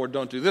 Therefore,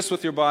 don't do this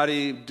with your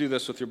body, do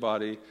this with your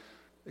body,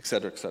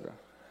 etc., etc.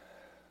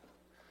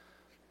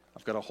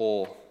 I've got a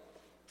whole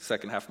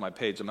second half of my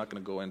page. I'm not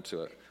going to go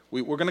into it.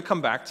 We're going to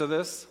come back to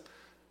this.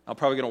 I'm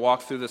probably going to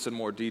walk through this in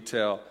more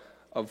detail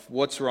of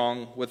what's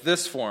wrong with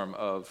this form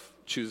of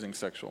choosing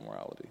sexual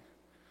morality.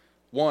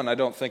 One, I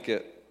don't think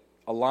it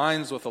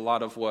aligns with a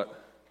lot of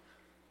what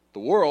the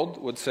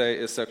world would say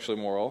is sexually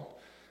moral,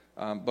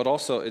 but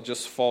also it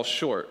just falls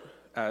short.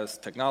 As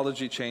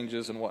technology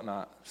changes and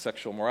whatnot,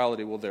 sexual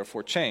morality will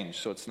therefore change.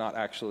 So it's not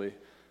actually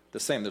the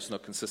same. There's no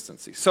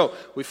consistency. So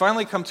we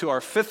finally come to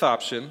our fifth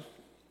option,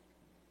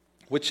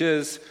 which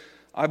is,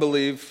 I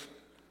believe,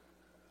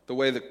 the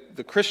way that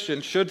the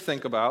Christian should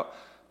think about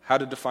how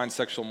to define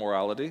sexual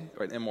morality,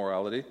 or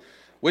immorality,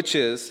 which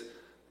is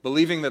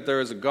believing that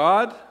there is a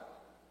God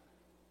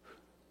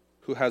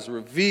who has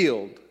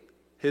revealed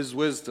his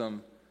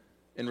wisdom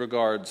in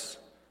regards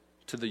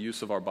to the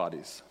use of our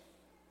bodies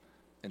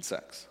in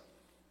sex.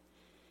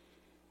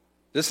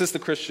 This is the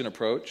Christian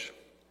approach.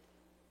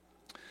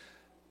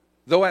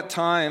 Though at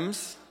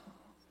times,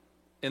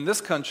 in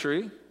this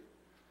country,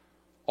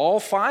 all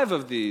 5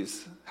 of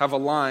these have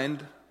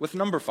aligned with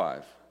number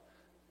 5.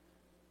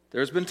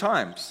 There's been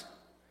times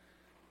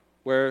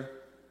where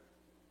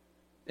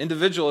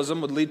individualism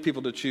would lead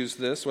people to choose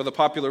this, where the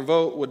popular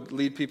vote would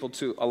lead people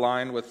to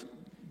align with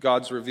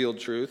God's revealed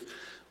truth,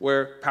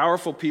 where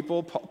powerful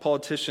people,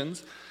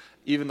 politicians,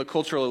 even the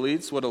cultural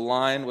elites would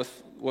align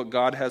with what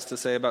God has to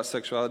say about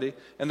sexuality,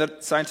 and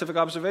that scientific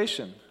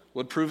observation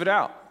would prove it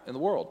out in the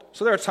world.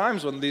 So there are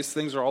times when these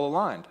things are all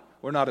aligned.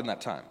 We're not in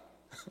that time.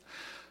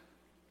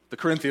 The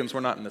Corinthians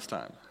were not in this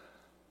time.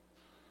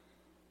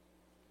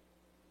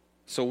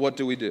 So what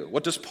do we do?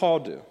 What does Paul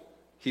do?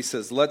 He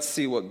says, let's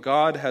see what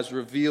God has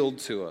revealed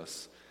to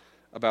us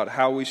about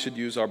how we should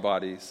use our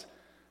bodies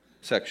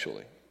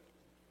sexually.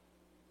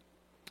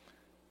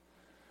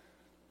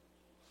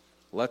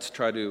 Let's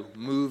try to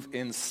move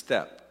in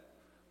step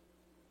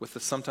with the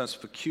sometimes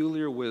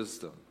peculiar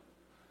wisdom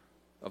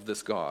of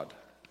this God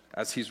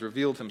as he's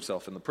revealed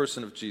himself in the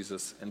person of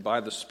Jesus and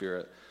by the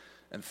Spirit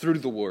and through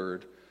the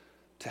Word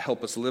to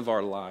help us live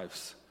our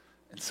lives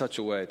in such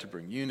a way to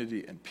bring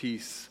unity and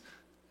peace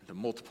and to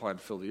multiply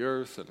and fill the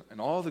earth and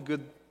all the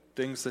good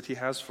things that he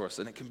has for us.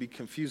 And it can be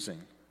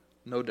confusing,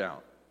 no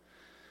doubt.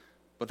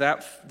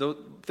 But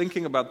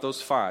thinking about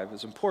those 5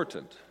 is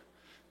important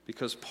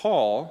because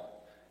Paul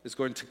is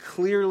going to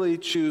clearly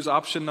choose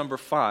option number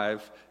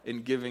 5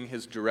 in giving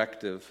his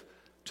directive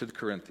to the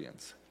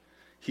Corinthians.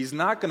 He's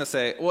not going to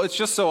say, well, it's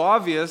just so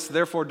obvious,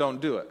 therefore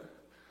don't do it.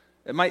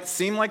 It might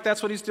seem like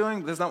that's what he's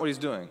doing, but that's not what he's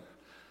doing.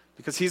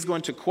 Because he's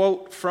going to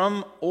quote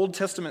from Old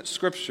Testament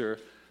scripture,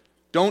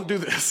 don't do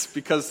this,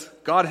 because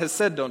God has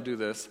said don't do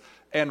this,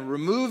 and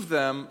remove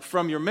them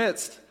from your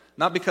midst,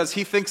 not because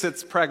he thinks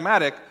it's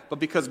pragmatic, but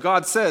because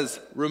God says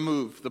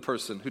remove the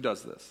person who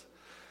does this.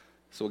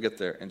 So we'll get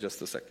there in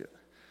just a second.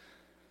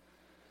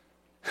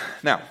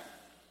 Now,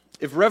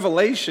 if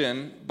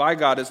revelation by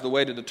God is the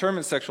way to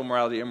determine sexual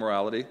morality and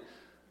immorality,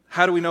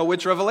 how do we know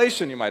which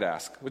revelation, you might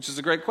ask? Which is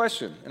a great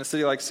question. In a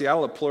city like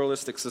Seattle, a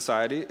pluralistic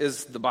society,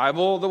 is the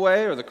Bible the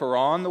way, or the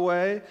Quran the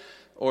way,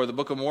 or the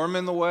Book of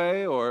Mormon the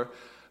way, or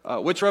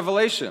which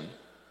revelation?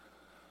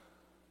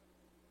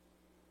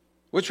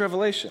 Which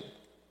revelation?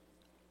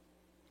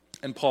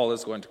 And Paul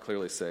is going to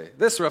clearly say,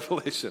 this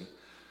revelation,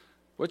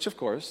 which, of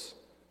course,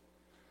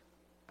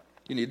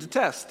 you need to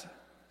test.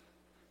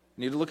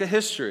 You need to look at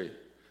history.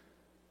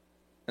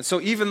 And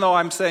so even though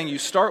I'm saying you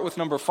start with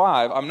number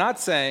 5, I'm not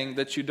saying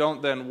that you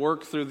don't then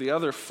work through the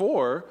other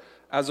 4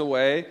 as a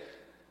way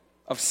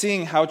of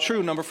seeing how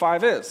true number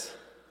 5 is.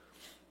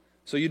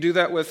 So you do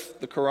that with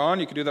the Quran,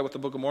 you can do that with the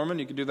Book of Mormon,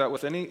 you can do that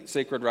with any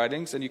sacred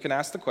writings, and you can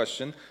ask the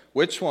question,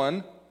 which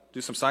one,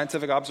 do some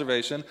scientific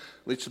observation,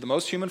 leads to the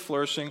most human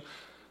flourishing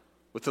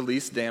with the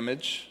least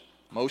damage,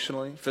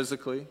 emotionally,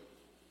 physically,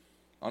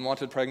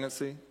 unwanted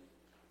pregnancy,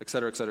 et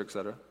cetera, et cetera, et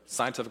cetera.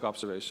 Scientific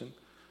observation.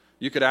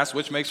 You could ask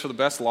which makes for the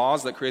best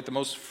laws that create the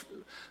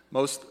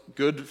most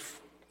good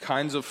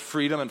kinds of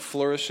freedom and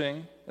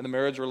flourishing in the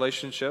marriage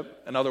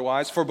relationship and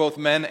otherwise for both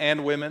men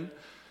and women.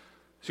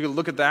 So you can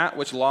look at that,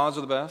 which laws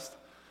are the best.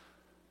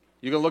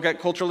 You can look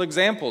at cultural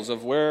examples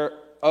of where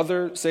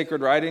other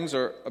sacred writings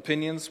or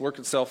opinions work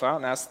itself out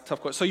and ask tough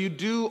questions. So you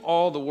do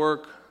all the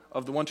work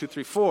of the 1, 2,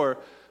 3, 4,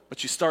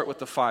 but you start with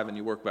the 5 and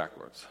you work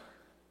backwards.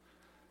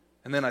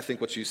 And then I think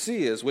what you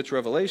see is which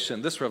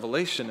revelation, this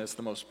revelation is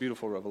the most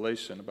beautiful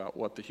revelation about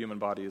what the human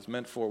body is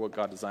meant for, what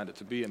God designed it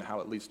to be, and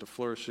how it leads to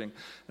flourishing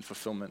and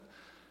fulfillment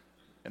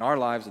in our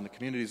lives, in the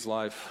community's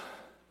life.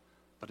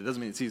 But it doesn't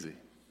mean it's easy.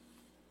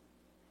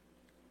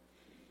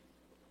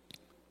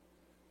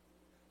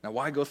 Now,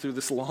 why go through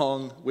this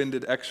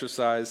long-winded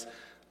exercise?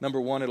 Number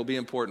 1, it'll be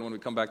important when we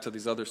come back to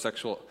these other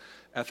sexual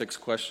ethics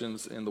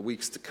questions in the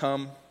weeks to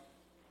come.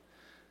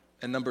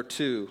 And number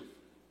 2,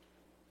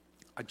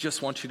 I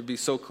just want you to be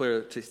so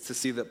clear to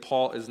see that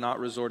Paul is not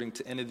resorting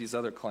to any of these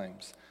other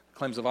claims. The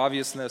claims of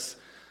obviousness,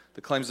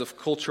 the claims of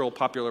cultural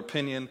popular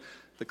opinion,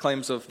 the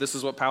claims of this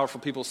is what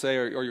powerful people say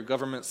or your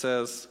government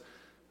says.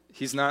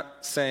 He's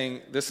not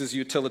saying this is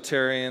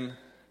utilitarian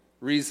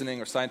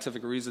reasoning or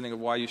scientific reasoning of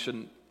why you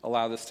shouldn't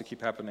allow this to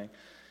keep happening.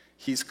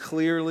 He's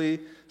clearly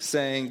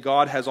saying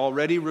God has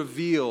already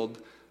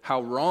revealed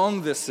how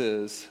wrong this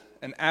is,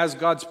 and as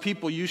God's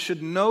people, you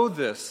should know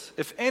this.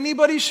 If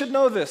anybody should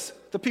know this,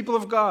 the people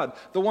of God,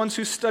 the ones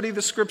who study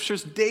the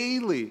scriptures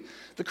daily.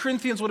 The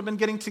Corinthians would have been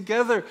getting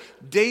together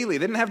daily.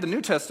 They didn't have the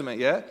New Testament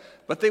yet,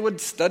 but they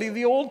would study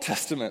the Old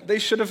Testament. They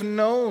should have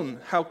known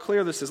how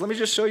clear this is. Let me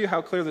just show you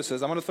how clear this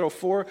is. I'm going to throw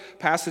 4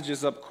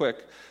 passages up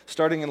quick,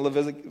 starting in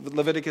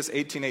Leviticus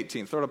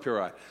 18:18. Throw it up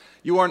your eye.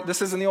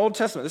 This is in the Old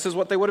Testament. This is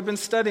what they would have been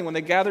studying when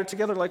they gathered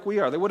together like we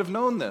are. They would have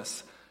known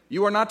this.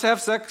 You are not to have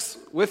sex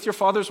with your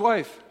father's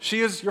wife.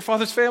 She is your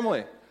father's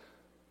family.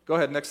 Go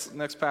ahead,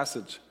 next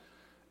passage.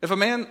 If a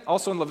man,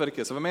 also in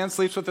Leviticus, if a man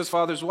sleeps with his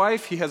father's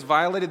wife, he has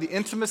violated the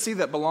intimacy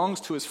that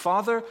belongs to his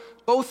father.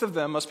 Both of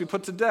them must be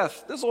put to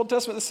death. This Old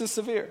Testament, this is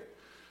severe.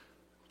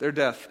 Their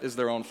death is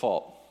their own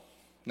fault.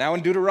 Now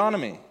in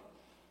Deuteronomy,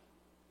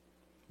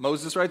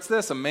 Moses writes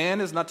this, a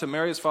man is not to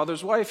marry his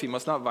father's wife. He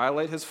must not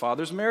violate his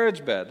father's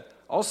marriage bed.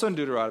 Also in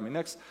Deuteronomy,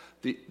 next,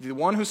 the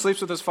one who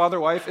sleeps with his father's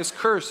wife is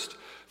cursed,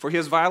 for he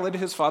has violated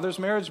his father's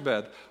marriage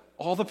bed.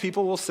 All the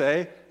people will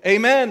say,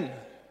 amen.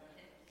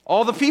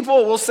 All the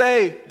people will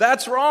say,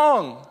 that's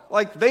wrong.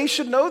 Like, they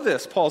should know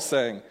this, Paul's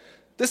saying.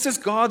 This is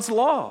God's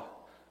law.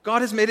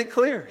 God has made it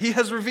clear. He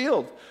has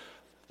revealed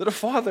that a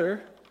father's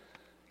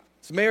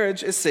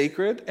marriage is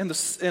sacred, and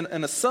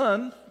a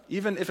son,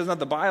 even if it's not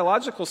the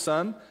biological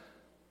son,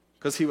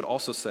 because he would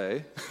also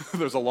say,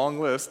 there's a long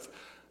list,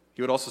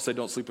 he would also say,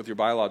 don't sleep with your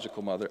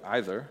biological mother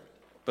either.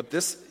 But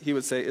this, he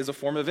would say, is a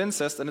form of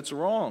incest, and it's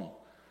wrong.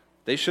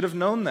 They should have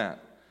known that.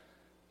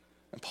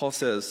 And Paul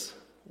says,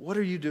 what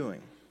are you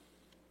doing?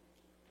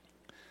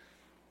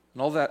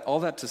 And all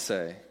that to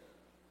say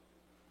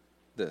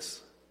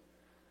this.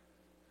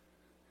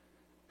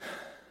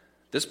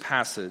 This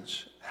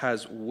passage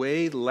has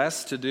way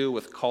less to do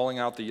with calling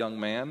out the young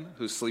man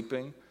who's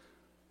sleeping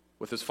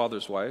with his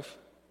father's wife,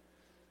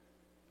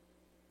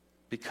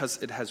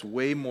 because it has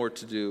way more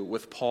to do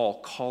with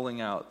Paul calling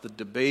out the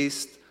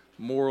debased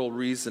moral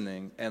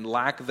reasoning and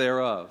lack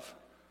thereof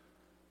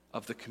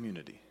of the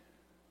community.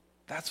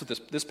 That's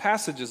what this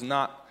passage is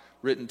not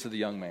written to the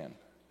young man.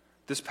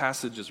 This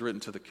passage is written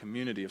to the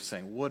community of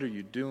saying, what are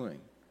you doing?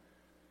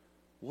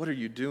 What are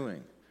you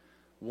doing?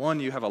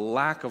 One, you have a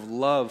lack of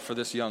love for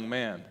this young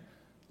man,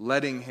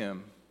 letting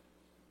him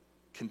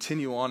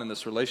continue on in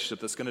this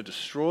relationship that's going to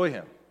destroy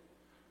him.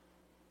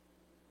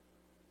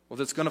 Well,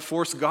 that's going to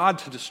force God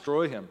to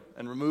destroy him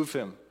and remove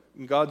him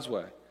in God's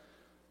way.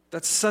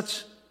 That's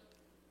such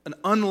an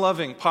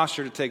unloving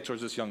posture to take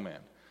towards this young man.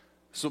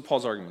 That's what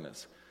Paul's argument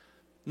is.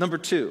 Number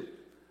two,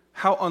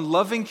 how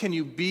unloving can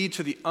you be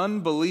to the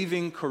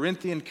unbelieving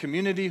Corinthian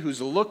community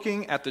who's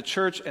looking at the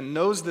church and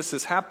knows this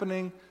is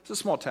happening? It's a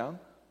small town,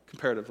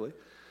 comparatively.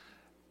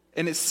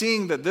 And is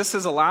seeing that this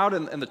is allowed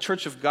in the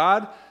church of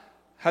God.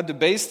 How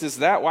debased is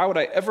that? Why would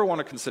I ever want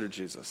to consider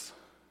Jesus?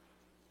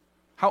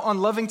 How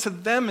unloving to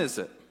them is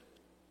it?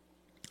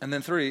 And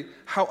then three,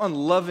 how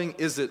unloving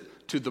is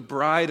it to the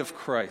bride of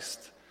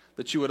Christ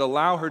that you would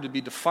allow her to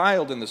be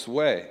defiled in this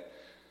way?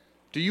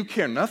 Do you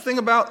care nothing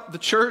about the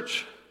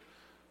church,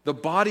 the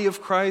body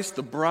of Christ,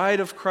 the bride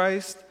of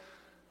Christ?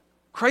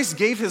 Christ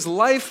gave his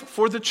life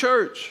for the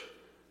church,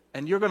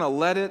 and you're going to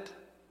let it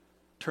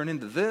turn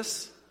into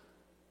this?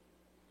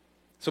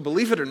 So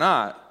believe it or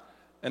not,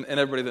 and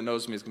everybody that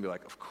knows me is going to be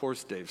like, of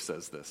course Dave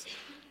says this.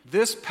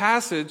 This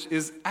passage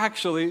is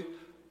actually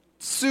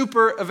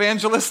super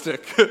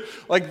evangelistic.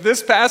 Like,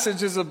 this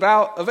passage is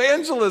about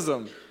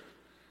evangelism.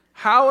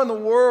 How in the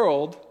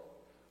world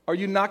are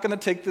you not going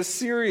to take this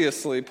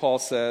seriously, Paul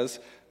says,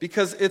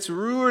 because it's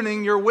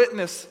ruining your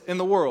witness in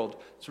the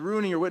world. It's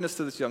ruining your witness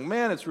to this young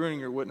man. It's ruining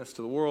your witness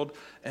to the world.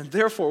 And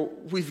therefore,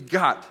 we've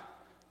got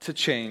to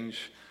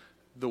change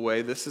the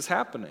way this is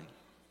happening.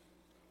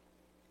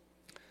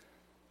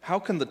 How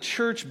can the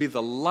church be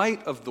the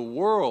light of the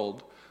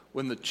world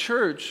when the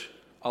church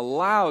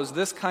allows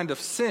this kind of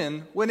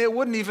sin when it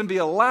wouldn't even be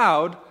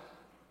allowed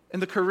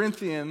in the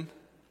Corinthian?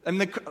 And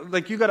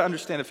you got to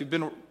understand, if you've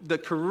been, the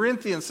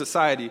Corinthian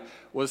society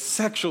was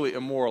sexually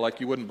immoral like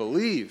you wouldn't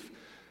believe.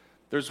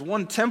 There's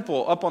one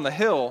temple up on the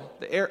hill,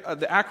 the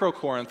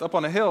Acrocorinth, up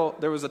on a hill,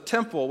 there was a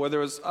temple where there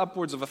was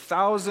upwards of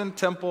 1,000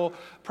 temple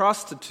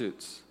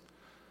prostitutes.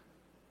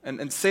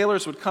 And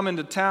sailors would come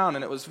into town,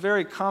 and it was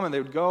very common.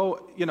 They would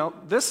go,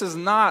 this is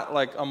not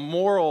like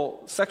a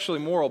sexually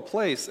moral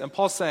place. And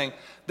Paul's saying,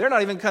 they're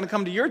not even going to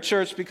come to your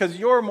church because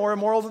you're more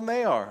immoral than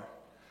they are.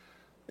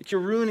 Like, you're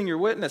ruining your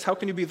witness. How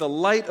can you be the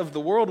light of the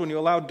world when you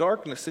allow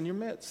darkness in your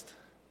midst?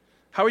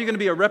 How are you going to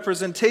be a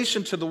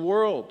representation to the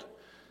world?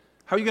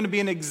 How are you going to be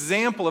an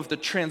example of the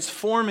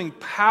transforming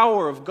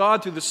power of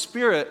God through the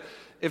Spirit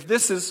if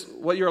this is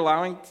what you're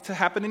allowing to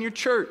happen in your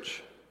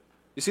church?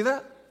 You see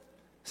that?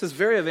 This is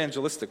very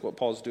evangelistic, what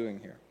Paul's doing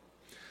here.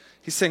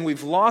 He's saying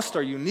we've lost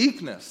our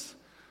uniqueness.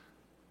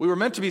 We were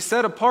meant to be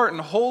set apart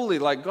and holy,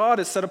 like God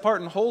is set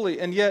apart and holy,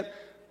 and yet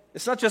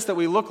it's not just that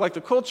we look like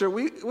the culture,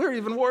 we're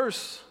even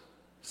worse,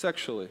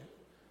 sexually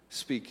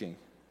speaking.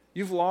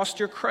 You've lost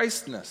your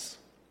Christness.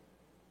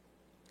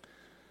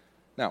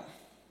 Now,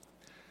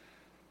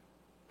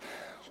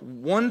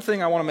 one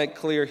thing I want to make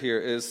clear here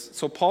is,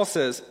 so Paul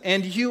says,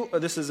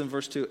 this is in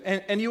verse 2,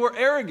 and you are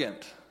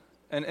arrogant.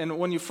 And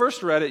when you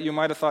first read it, you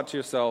might have thought to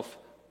yourself,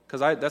 because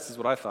this is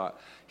what I thought.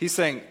 He's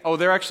saying,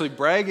 they're actually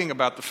bragging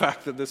about the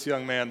fact that this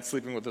young man's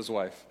sleeping with his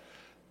wife.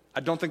 I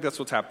don't think that's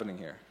what's happening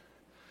here.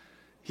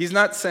 He's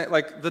not saying,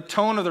 the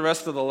tone of the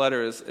rest of the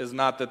letter is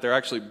not that they're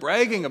actually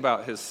bragging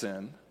about his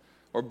sin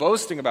or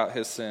boasting about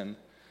his sin.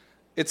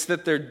 It's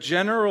that their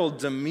general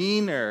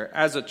demeanor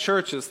as a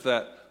church is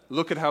that,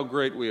 look at how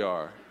great we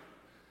are.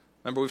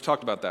 Remember, we've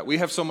talked about that. We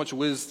have so much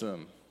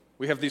wisdom.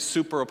 We have these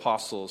super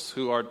apostles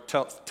who are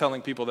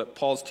telling people that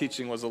Paul's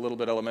teaching was a little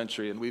bit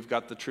elementary and we've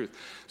got the truth.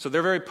 So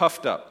they're very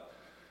puffed up.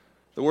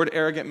 The word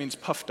arrogant means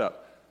puffed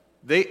up.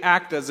 They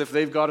act as if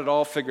they've got it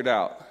all figured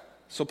out.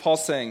 So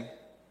Paul's saying,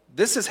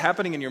 this is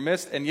happening in your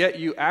midst, and yet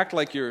you act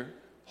like you're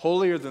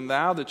holier than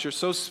thou, that you're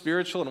so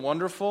spiritual and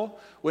wonderful,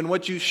 when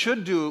what you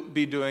should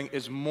be doing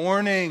is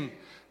mourning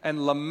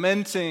and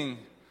lamenting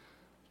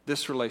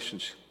this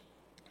relationship.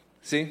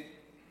 See?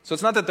 So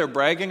it's not that they're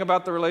bragging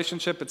about the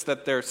relationship, it's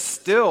that they're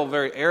still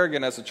very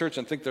arrogant as a church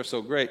and think they're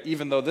so great,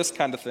 even though this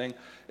kind of thing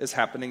is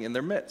happening in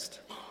their midst.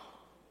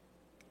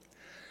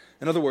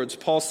 In other words,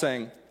 Paul's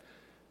saying,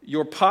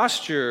 your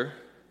posture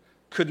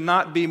could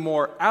not be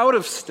more out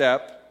of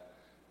step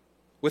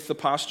with the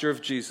posture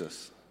of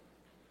Jesus.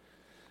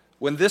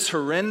 When this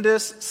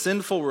horrendous,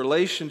 sinful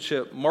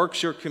relationship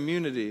marks your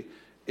community,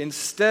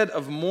 instead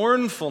of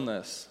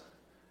mournfulness,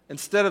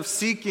 instead of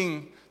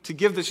seeking to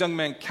give this young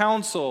man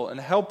counsel and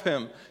help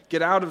him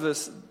get out of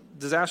this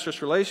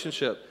disastrous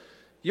relationship,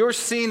 you're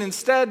seen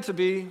instead to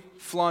be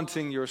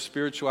flaunting your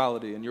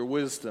spirituality and your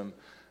wisdom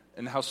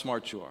and how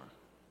smart you are.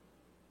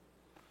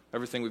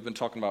 Everything we've been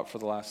talking about for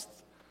the last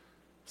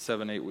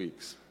 7-8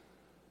 weeks.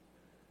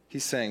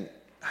 He's saying,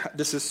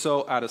 this is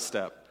so out of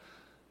step.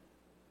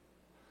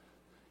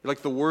 You're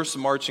like the worst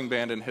marching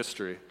band in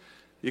history.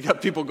 You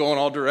got people going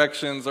all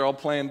directions, they're all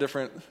playing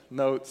different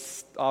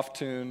notes, off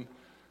tune.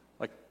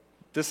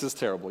 This is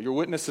terrible. Your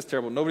witness is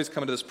terrible. Nobody's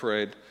coming to this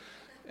parade.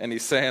 And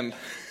he's saying,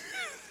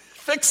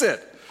 fix it.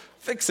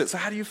 Fix it. So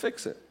how do you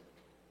fix it?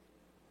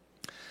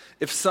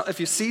 If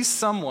you see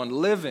someone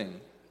living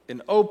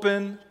in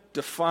open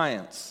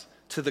defiance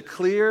to the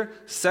clear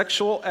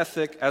sexual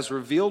ethic as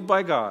revealed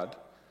by God,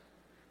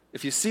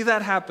 if you see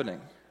that happening,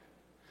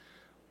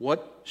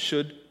 what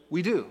should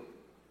we do?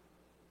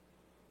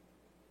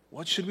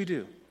 What should we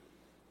do?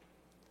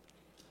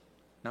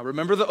 Now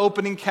remember the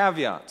opening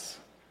caveats.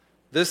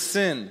 This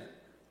sin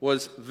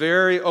was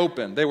very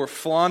open. They were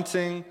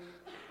flaunting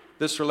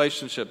this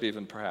relationship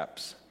even,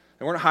 perhaps.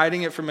 They weren't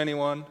hiding it from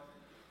anyone.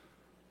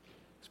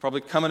 He's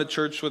probably coming to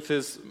church with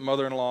his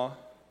mother-in-law.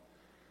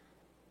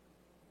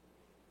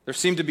 There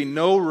seemed to be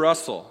no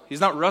wrestle. He's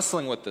not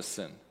wrestling with this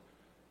sin.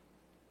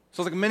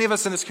 So like many of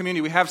us in this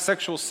community, we have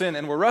sexual sin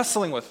and we're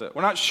wrestling with it.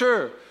 We're not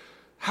sure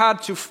how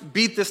to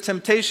beat this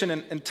temptation,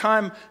 and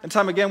time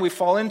again we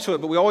fall into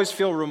it, but we always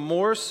feel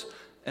remorse,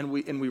 and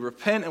we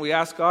repent and we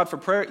ask God for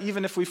prayer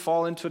even if we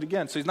fall into it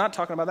again. So he's not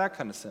talking about that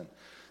kind of sin.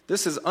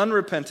 This is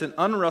unrepentant,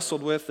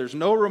 unwrestled with. There's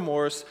no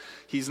remorse.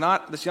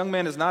 This young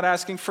man is not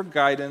asking for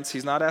guidance.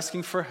 He's not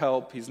asking for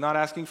help. He's not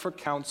asking for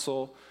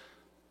counsel.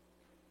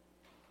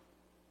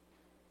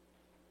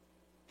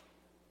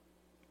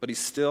 But he's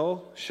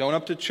still showing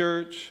up to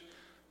church.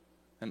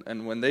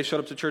 And when they showed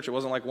up to church, it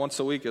wasn't like once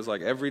a week. It was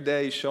like every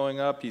day he's showing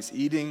up. He's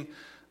eating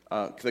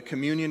the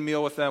communion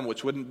meal with them,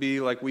 which wouldn't be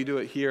like we do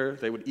it here.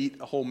 They would eat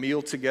a whole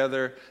meal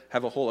together,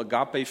 have a whole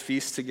agape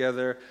feast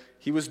together.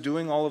 He was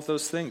doing all of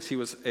those things. He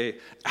was an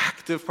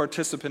active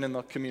participant in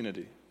the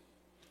community.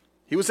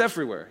 He was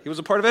everywhere. He was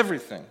a part of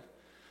everything.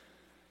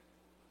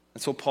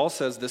 And so Paul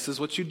says this is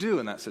what you do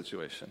in that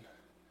situation.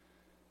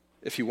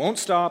 If you won't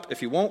stop,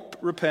 if you won't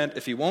repent,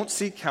 if you won't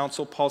seek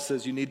counsel, Paul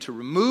says you need to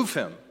remove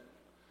him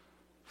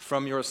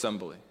from your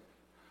assembly,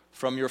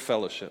 from your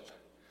fellowship.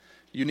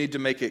 You need to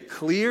make it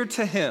clear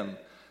to him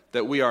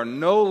that we are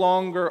no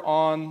longer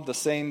on the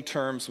same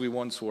terms we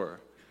once were.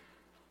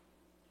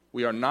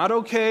 We are not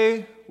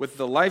okay with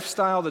the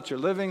lifestyle that you're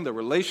living, the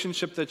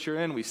relationship that you're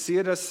in. We see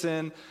it as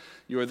sin.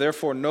 You are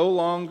therefore no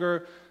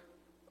longer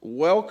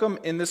welcome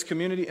in this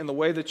community in the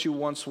way that you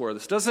once were.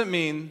 This doesn't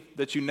mean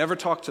that you never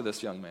talk to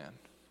this young man.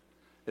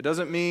 It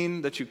doesn't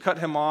mean that you cut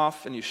him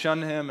off and you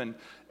shun him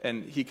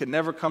and he could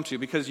never come to you,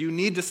 because you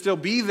need to still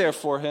be there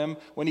for him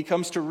when he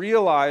comes to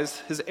realize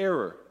his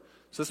error.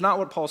 So that's not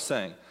what Paul's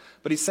saying.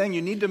 But he's saying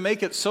you need to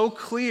make it so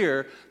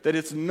clear that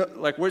it's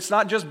it's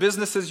not just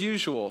business as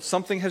usual.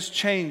 Something has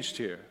changed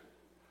here.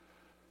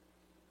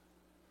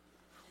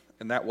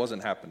 And that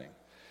wasn't happening.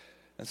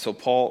 And so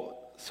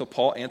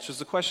Paul answers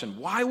the question,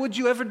 why would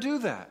you ever do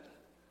that?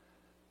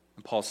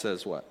 And Paul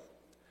says what?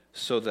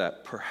 So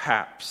that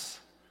perhaps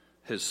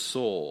his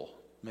soul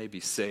may be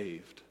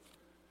saved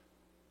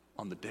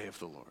on the day of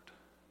the Lord.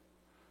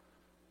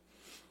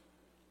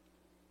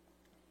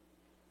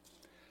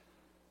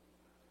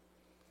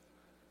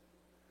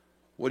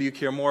 What do you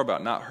care more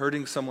about? Not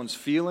hurting someone's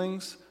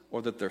feelings,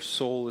 or that their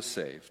soul is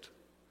saved?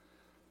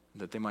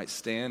 That they might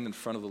stand in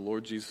front of the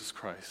Lord Jesus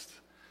Christ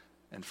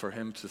and for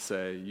him to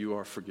say, you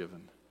are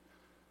forgiven.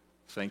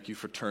 Thank you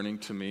for turning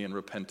to me and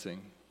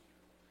repenting,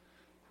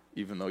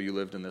 even though you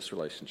lived in this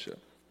relationship.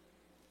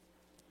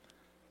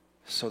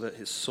 So that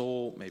his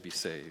soul may be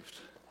saved.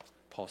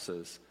 Paul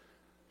says,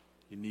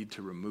 you need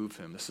to remove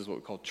him. This is what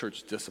we call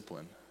church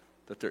discipline.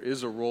 That there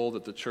is a role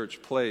that the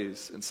church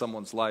plays in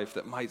someone's life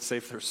that might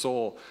save their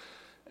soul.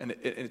 And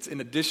it's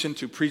in addition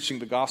to preaching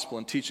the gospel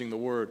and teaching the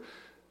word,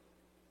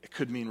 it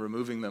could mean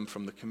removing them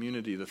from the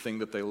community, the thing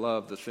that they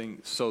love, the thing,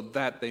 so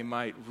that they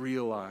might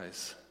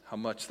realize how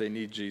much they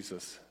need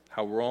Jesus,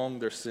 how wrong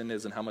their sin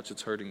is, and how much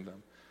it's hurting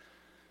them.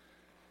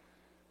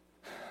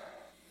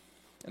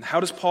 And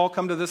how does Paul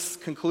come to this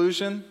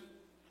conclusion?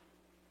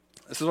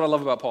 This is what I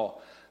love about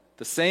Paul.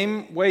 The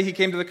same way he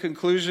came to the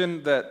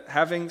conclusion that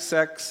having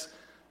sex,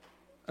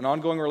 an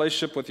ongoing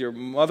relationship with your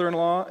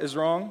mother-in-law is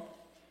wrong,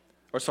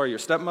 your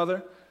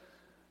stepmother,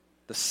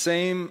 the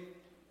same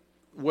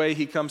way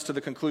he comes to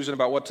the conclusion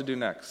about what to do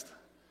next.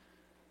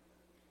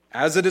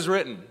 As it is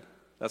written,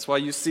 that's why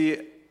you see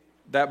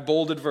that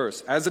bolded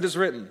verse. As it is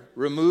written,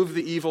 remove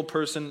the evil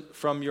person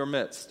from your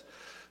midst.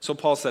 So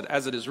Paul said,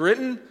 as it is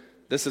written,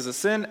 this is a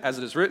sin. As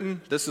it is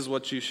written, this is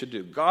what you should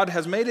do. God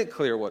has made it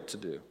clear what to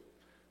do.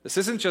 This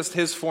isn't just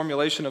his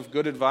formulation of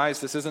good advice.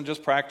 This isn't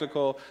just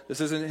practical. This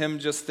isn't him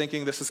just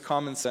thinking this is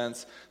common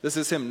sense. This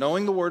is him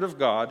knowing the word of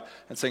God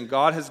and saying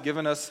God has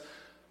given us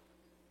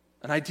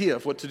an idea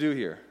of what to do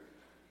here.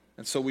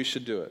 And so we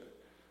should do it.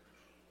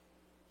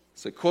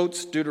 So it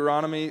quotes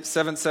Deuteronomy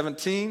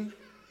 7:17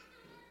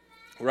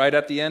 right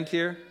at the end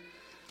here.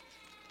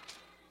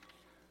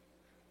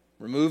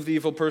 Remove the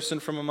evil person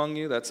from among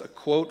you. That's a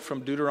quote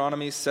from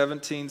Deuteronomy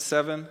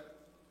 17:7.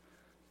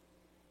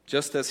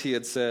 Just as he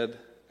had said,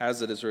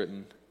 as it is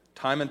written,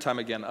 time and time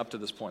again up to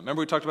this point.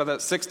 Remember we talked about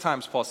that 6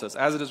 times, Paul says,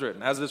 as it is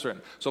written, as it is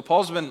written. So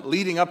Paul's been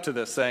leading up to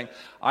this saying,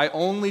 I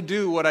only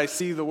do what I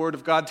see the word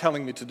of God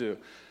telling me to do.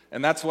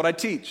 And that's what I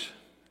teach.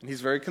 And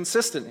he's very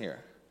consistent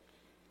here.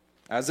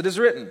 As it is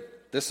written.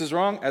 This is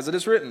wrong, as it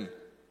is written.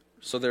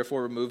 So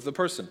therefore remove the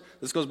person.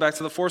 This goes back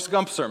to the Forrest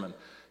Gump sermon.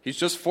 He's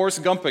just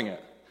Forrest Gumping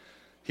it.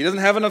 He doesn't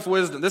have enough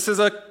wisdom. This is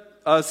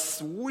a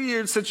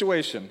weird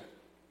situation.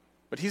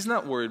 But he's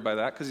not worried by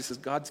that because he says,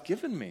 God's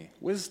given me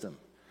wisdom.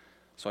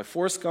 So I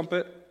Forrest Gump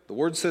it. The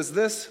word says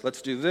this.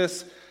 Let's do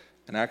this.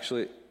 And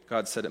actually,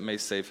 God said it may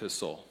save his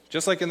soul.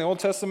 Just like in the Old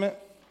Testament,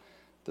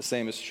 the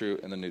same is true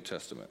in the New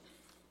Testament.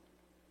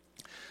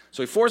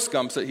 So he Forrest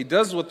Gumps it. He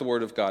does what the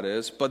word of God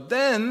is. But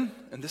then,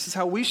 and this is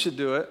how we should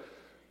do it,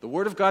 The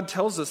Word of God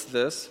tells us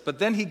this, but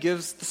then he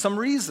gives some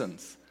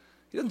reasons.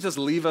 He doesn't just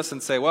leave us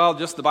and say, well,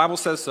 just the Bible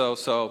says so,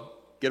 so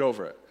get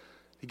over it.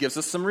 He gives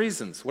us some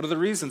reasons. What are the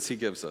reasons he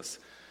gives us?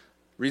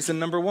 Reason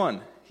number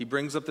one, he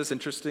brings up this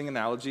interesting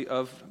analogy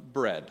of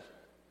bread.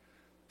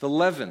 The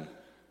leaven.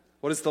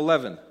 What is the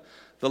leaven?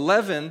 The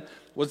leaven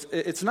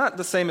it's not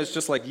the same as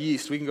just like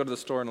yeast. We can go to the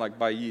store and like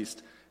buy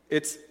yeast.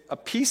 It's a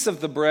piece of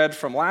the bread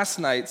from last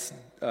night's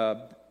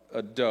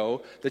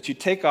dough that you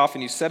take off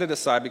and you set it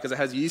aside because it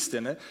has yeast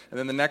in it. And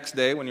then the next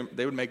day,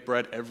 they would make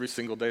bread every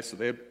single day, so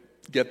they'd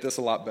get this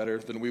a lot better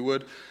than we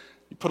would.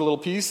 You put a little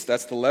piece,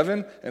 that's the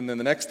leaven, and then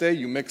the next day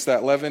you mix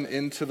that leaven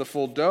into the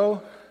full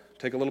dough,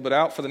 take a little bit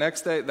out for the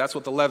next day. That's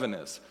what the leaven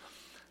is.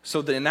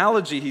 So the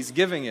analogy he's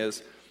giving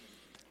is,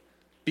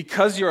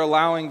 because you're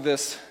allowing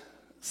this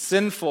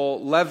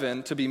sinful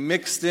leaven to be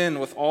mixed in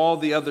with all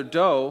the other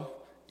dough,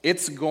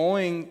 it's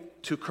going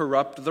to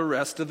corrupt the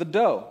rest of the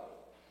dough.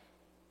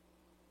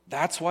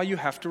 That's why you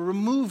have to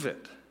remove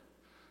it.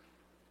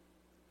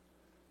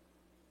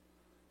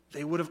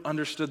 They would have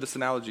understood this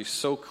analogy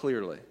so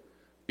clearly,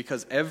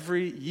 because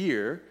every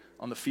year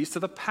on the Feast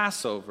of the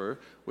Passover,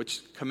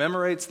 which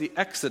commemorates the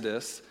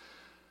Exodus,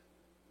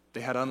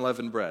 they had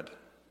unleavened bread.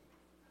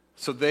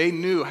 So they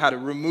knew how to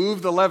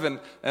remove the leaven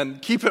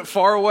and keep it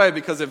far away,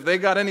 because if they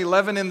got any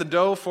leaven in the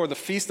dough for the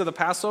Feast of the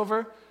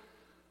Passover,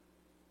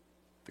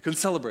 they couldn't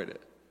celebrate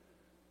it.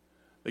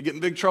 They get in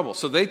big trouble.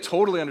 So they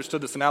totally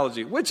understood this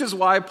analogy, which is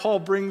why Paul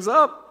brings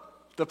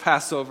up the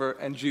Passover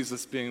and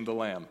Jesus being the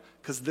lamb,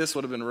 because this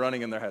would have been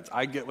running in their heads.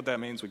 I get what that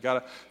means. We've got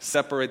to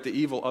separate the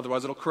evil,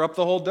 otherwise it'll corrupt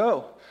the whole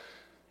dough.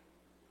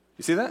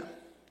 You see that?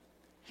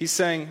 He's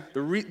saying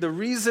the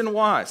reason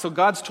why. So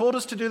God's told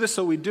us to do this,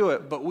 so we do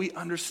it, but we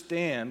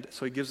understand,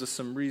 so he gives us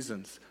some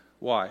reasons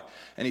why.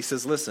 And he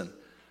says, listen,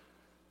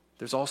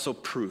 there's also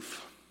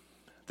proof.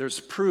 There's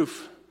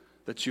proof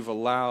that you've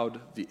allowed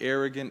the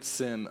arrogant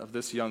sin of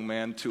this young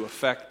man to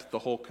affect the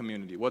whole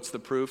community. What's the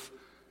proof?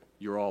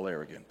 You're all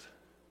arrogant.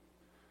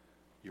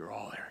 You're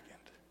all arrogant.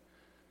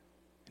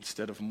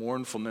 Instead of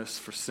mournfulness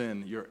for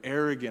sin, you're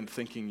arrogant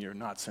thinking you're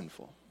not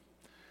sinful.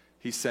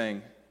 He's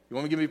saying, you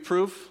want me to give you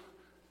proof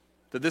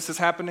that this is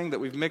happening, that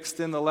we've mixed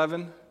in the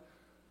leaven?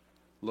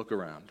 Look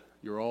around.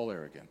 You're all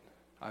arrogant.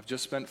 I've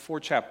just spent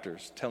 4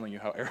 chapters telling you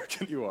how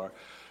arrogant you are,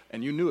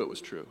 and you knew it was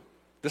true.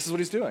 This is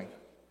what he's doing.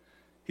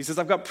 He says,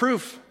 I've got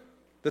proof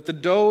that the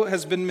dough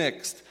has been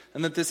mixed,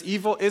 and that this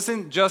evil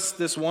isn't just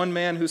this one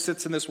man who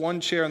sits in this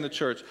one chair in the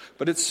church,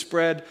 but it's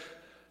spread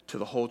to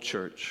the whole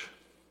church.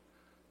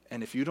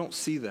 And if you don't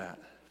see that,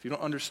 if you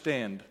don't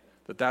understand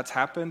that that's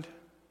happened,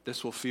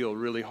 this will feel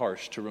really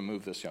harsh to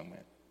remove this young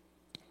man.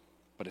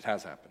 But it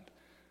has happened.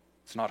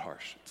 It's not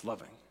harsh. It's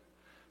loving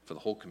for the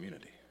whole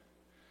community.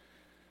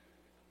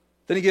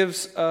 Then he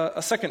gives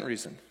a second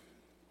reason.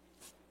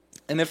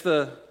 And if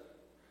the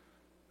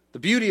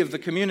beauty of the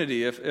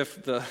community,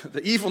 if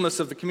the evilness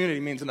of the community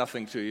means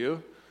nothing to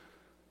you,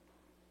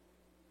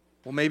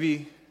 well,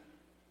 maybe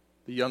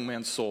the young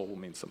man's soul will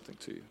mean something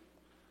to you.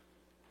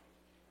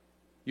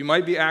 You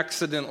might be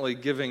accidentally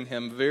giving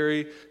him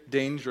very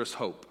dangerous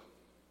hope.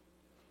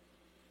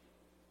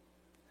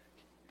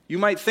 You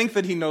might think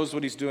that he knows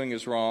what he's doing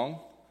is wrong,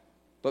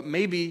 but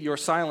maybe your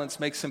silence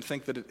makes him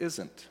think that it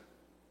isn't.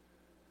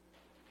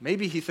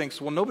 Maybe he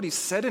thinks, well, nobody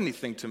said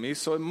anything to me,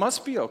 so it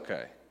must be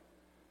okay.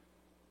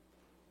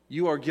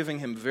 You are giving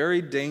him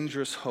very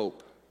dangerous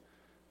hope.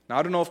 Now,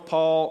 I don't know if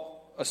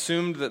Paul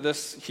assumed that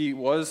he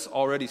was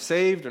already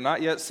saved or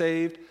not yet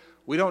saved.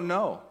 We don't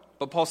know.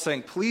 But Paul's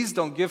saying, please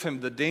don't give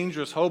him the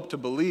dangerous hope to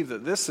believe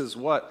that this is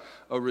what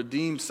a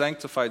redeemed,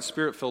 sanctified,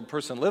 spirit-filled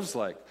person lives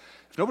like.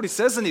 If nobody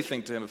says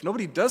anything to him, if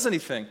nobody does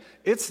anything,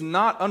 it's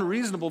not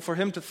unreasonable for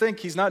him to think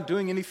he's not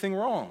doing anything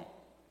wrong.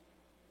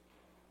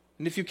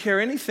 And if you care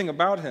anything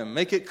about him,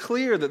 make it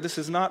clear that this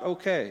is not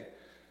okay.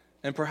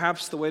 And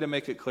perhaps the way to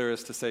make it clear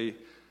is to say,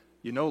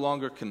 you no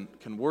longer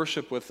can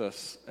worship with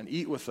us and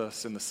eat with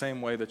us in the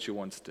same way that you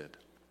once did.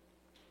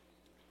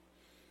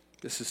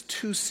 This is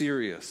too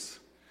serious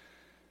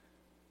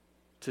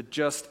to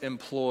just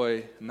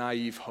employ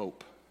naive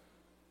hope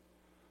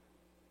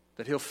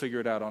that he'll figure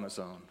it out on his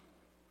own,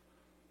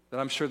 that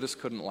I'm sure this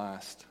couldn't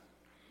last.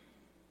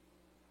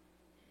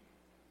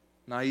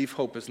 Naive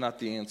hope is not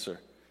the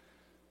answer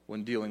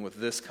when dealing with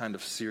this kind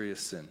of serious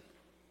sin.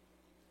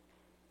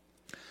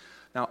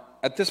 Now,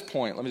 at this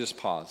point, let me just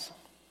pause.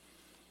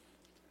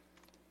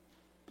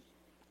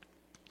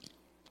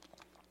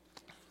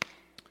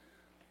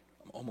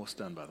 I'm almost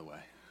done, by the way.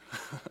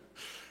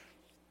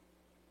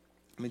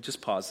 Let me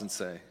just pause and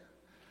say,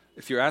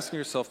 if you're asking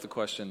yourself the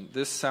question,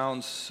 this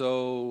sounds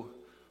so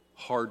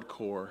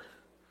hardcore.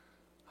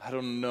 I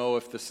don't know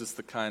if this is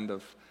the kind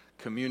of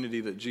community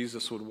that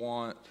Jesus would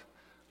want.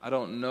 I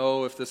don't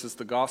know if this is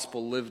the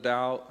gospel lived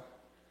out.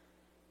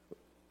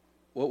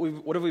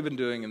 What have we been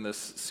doing in this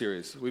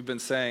series? We've been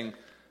saying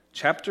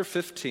chapter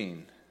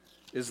 15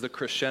 is the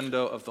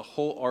crescendo of the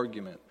whole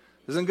argument.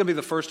 This isn't going to be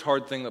the first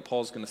hard thing that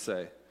Paul's going to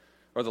say,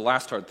 or the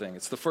last hard thing.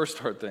 It's the first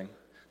hard thing,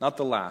 not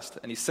the last.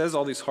 And he says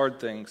all these hard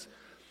things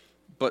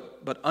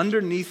But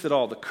underneath it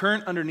all, the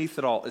current underneath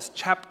it all, is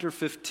chapter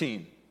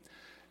 15.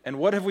 And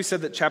what have we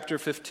said that chapter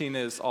 15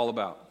 is all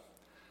about?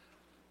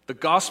 The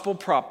gospel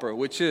proper,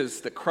 which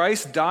is that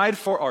Christ died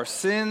for our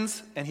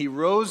sins and he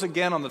rose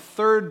again on the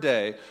third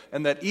day,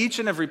 and that each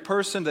and every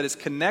person that is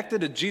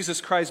connected to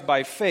Jesus Christ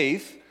by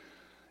faith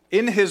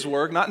in his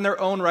work, not in their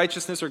own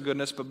righteousness or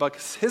goodness, but by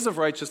his of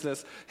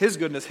righteousness, his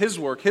goodness, his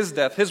work, his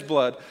death, his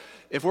blood,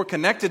 if we're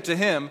connected to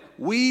him,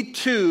 we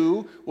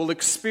too will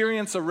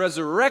experience a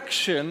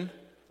resurrection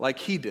like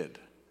he did.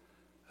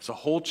 There's a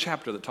whole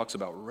chapter that talks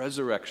about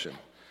resurrection.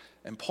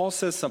 And Paul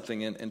says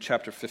something in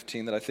chapter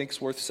 15 that I think is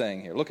worth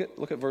saying here. Look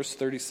at verse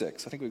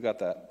 36. I think we've got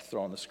that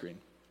thrown on the screen.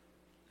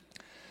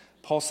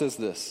 Paul says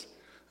this.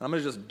 I'm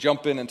going to just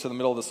jump into the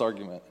middle of this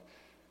argument.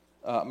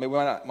 Maybe we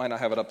might not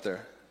have it up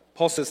there.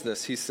 Paul says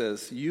this. He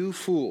says, "You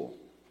fool,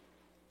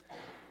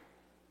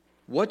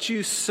 what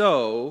you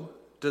sow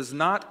does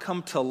not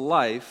come to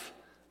life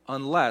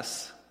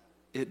unless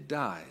it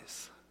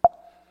dies."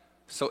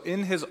 So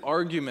in his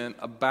argument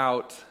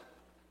about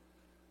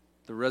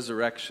the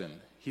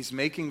resurrection, he's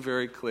making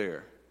very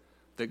clear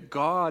that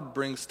God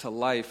brings to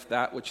life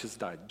that which has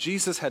died.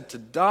 Jesus had to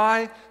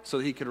die so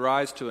that he could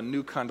rise to a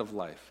new kind of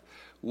life.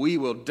 We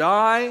will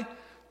die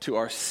to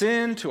our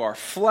sin, to our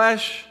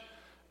flesh,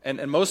 and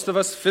most of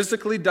us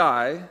physically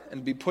die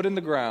and be put in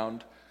the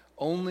ground.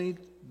 Only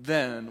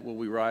then will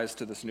we rise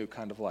to this new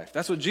kind of life.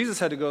 That's what Jesus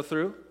had to go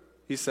through,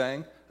 he's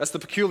saying. That's the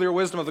peculiar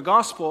wisdom of the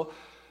gospel.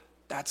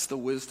 That's the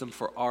wisdom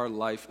for our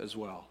life as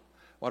well.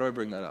 Why do I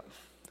bring that up?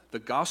 The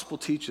gospel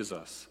teaches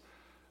us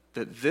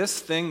that this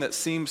thing that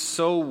seems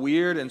so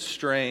weird and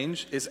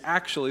strange is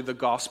actually the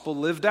gospel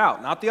lived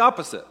out, not the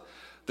opposite.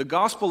 The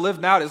gospel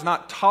lived out is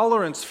not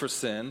tolerance for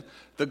sin.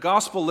 The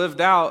gospel lived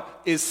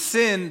out is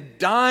sin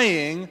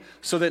dying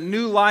so that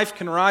new life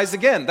can rise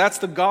again. That's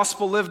the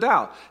gospel lived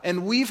out.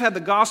 And we've had the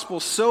gospel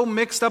so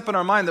mixed up in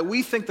our mind that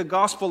we think the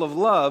gospel of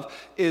love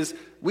is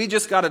we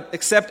just got to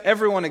accept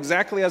everyone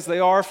exactly as they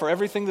are for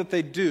everything that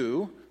they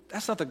do.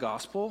 That's not the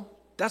gospel.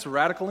 That's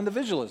radical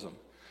individualism.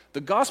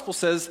 The gospel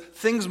says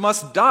things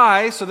must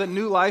die so that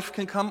new life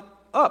can come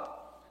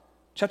up.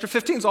 Chapter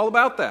 15 is all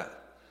about that.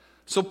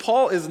 So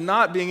Paul is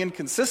not being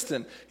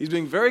inconsistent. He's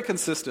being very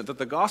consistent that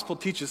the gospel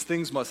teaches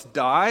things must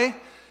die.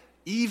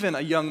 Even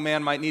a young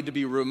man might need to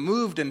be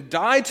removed and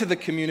die to the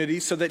community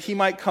so that he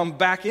might come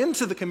back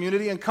into the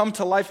community and come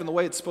to life in the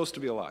way it's supposed to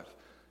be alive.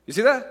 You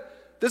see that?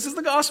 This is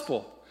the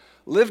gospel.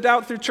 Lived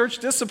out through church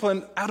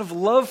discipline out of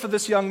love for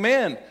this young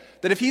man.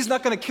 That if he's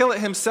not going to kill it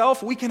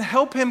himself, we can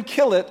help him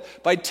kill it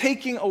by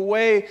taking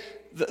away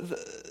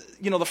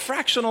the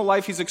fractional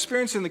life he's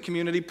experiencing in the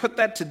community, put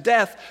that to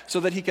death so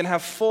that he can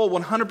have full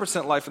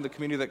 100% life in the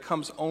community that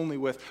comes only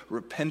with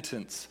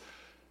repentance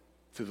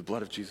through the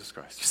blood of Jesus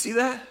Christ. You see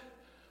that?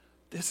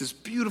 This is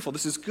beautiful.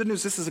 This is good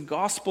news. This is a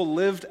gospel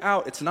lived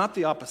out. It's not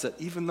the opposite,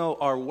 even though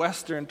our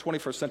Western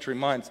 21st century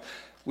minds,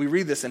 we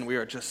read this and we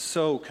are just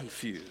so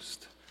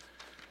confused.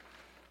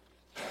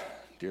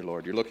 Dear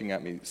Lord, you're looking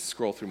at me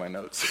scroll through my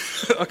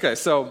notes. Okay,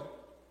 so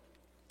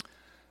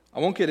I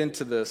won't get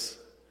into this.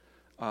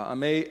 I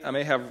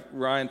may have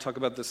Ryan talk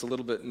about this a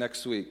little bit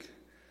next week.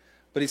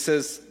 But he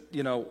says,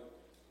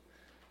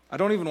 I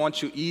don't even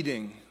want you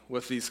eating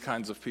with these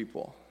kinds of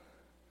people.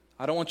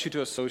 I don't want you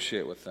to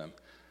associate with them.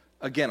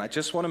 Again, I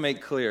just want to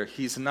make clear,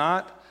 he's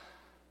not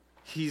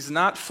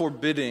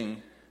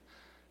forbidding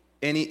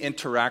any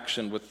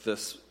interaction with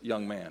this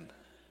young man.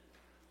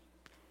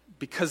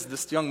 Because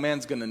this young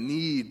man's going to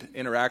need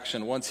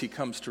interaction once he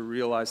comes to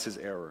realize his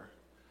error.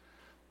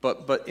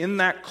 But in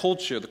that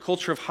culture, the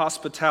culture of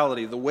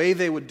hospitality, the way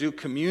they would do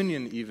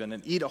communion even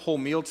and eat a whole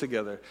meal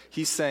together,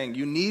 he's saying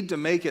you need to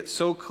make it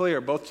so clear,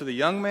 both to the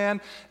young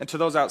man and to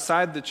those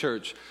outside the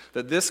church,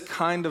 that this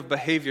kind of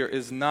behavior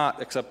is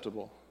not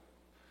acceptable.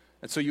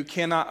 And so you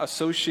cannot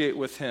associate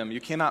with him.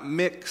 You cannot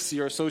mix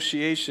your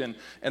association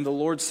and the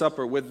Lord's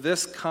Supper with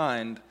this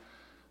kind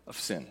of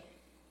sin.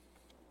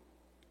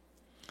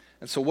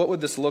 And so what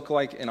would this look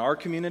like in our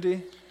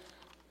community?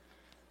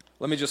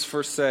 Let me just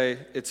first say,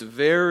 it's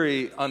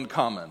very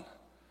uncommon.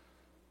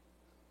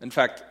 In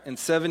fact, in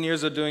 7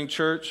 years of doing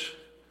church,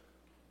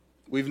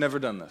 we've never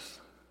done this.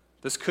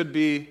 This could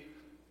be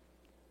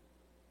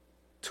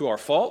to our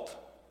fault,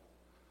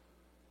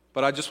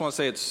 but I just want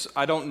to say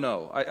I don't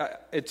know.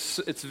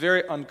 It's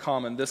very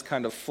uncommon, this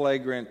kind of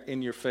flagrant,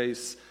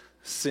 in-your-face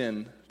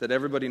sin that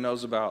everybody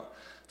knows about.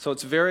 So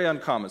it's very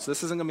uncommon. So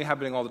this isn't going to be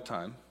happening all the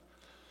time.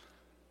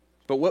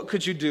 But what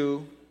could you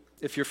do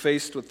if you're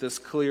faced with this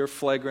clear,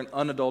 flagrant,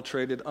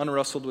 unadulterated,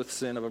 unwrestled with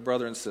sin of a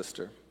brother and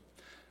sister?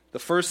 The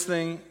first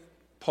thing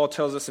Paul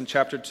tells us in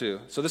chapter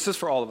 2, so this is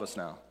for all of us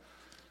now,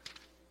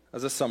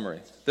 as a summary.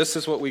 This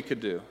is what we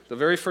could do. The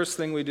very first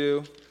thing we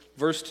do,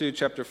 verse 2,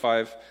 chapter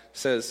 5,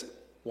 says,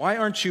 why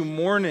aren't you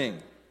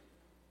mourning?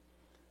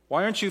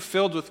 Why aren't you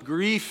filled with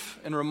grief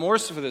and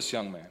remorse for this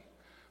young man?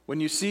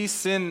 When you see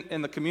sin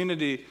in the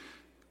community,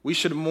 we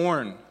should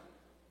mourn.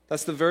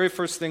 That's the very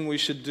first thing we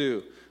should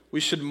do. We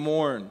should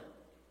mourn,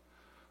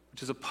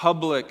 which is a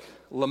public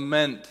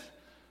lament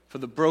for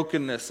the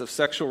brokenness of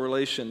sexual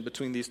relation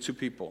between these two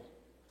people.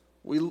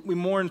 We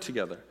mourn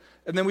together.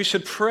 And then we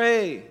should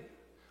pray. We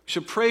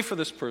should pray for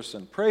this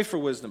person, pray for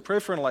wisdom, pray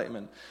for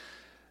enlightenment.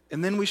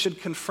 And then we should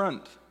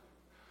confront.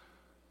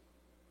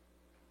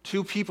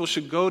 Two people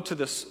should go to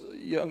this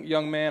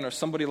young man or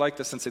somebody like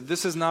this and say,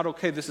 this is not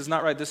okay, this is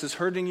not right, this is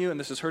hurting you and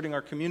this is hurting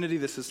our community,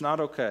 this is not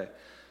okay.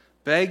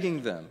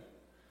 Begging them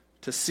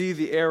to see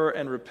the error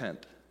and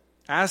repent.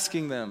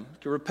 Asking them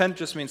to repent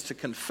just means to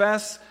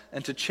confess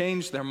and to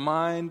change their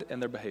mind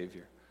and their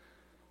behavior.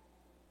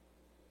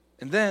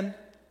 And then,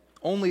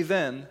 only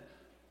then,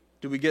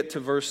 do we get to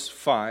verse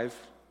 5,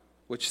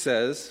 which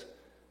says,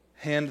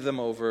 hand them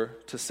over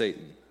to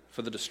Satan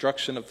for the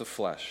destruction of the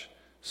flesh,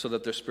 so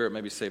that their spirit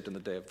may be saved in the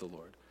day of the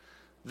Lord.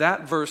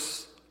 That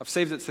verse, I've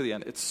saved it to the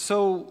end. It's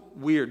so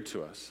weird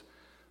to us.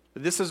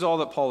 But this is all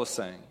that Paul is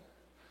saying.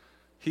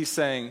 He's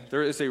saying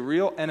there is a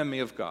real enemy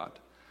of God.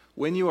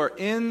 When you are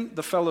in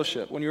the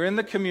fellowship, when you're in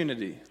the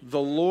community,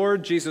 the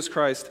Lord Jesus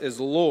Christ is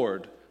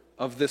Lord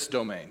of this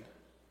domain.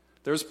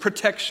 There's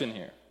protection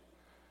here.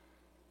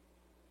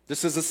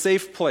 This is a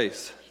safe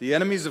place. The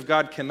enemies of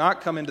God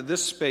cannot come into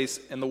this space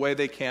in the way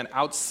they can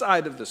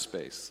outside of this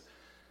space.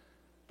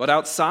 But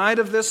outside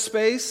of this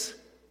space,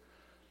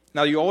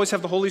 now you always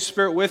have the Holy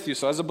Spirit with you,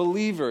 so as a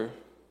believer,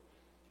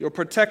 you're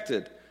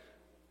protected.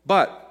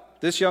 But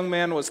this young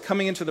man was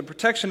coming into the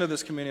protection of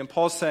this community, and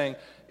Paul's saying,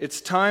 it's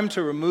time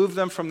to remove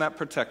them from that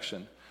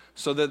protection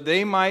so that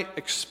they might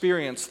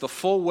experience the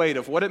full weight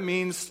of what it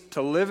means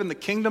to live in the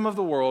kingdom of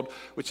the world,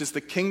 which is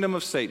the kingdom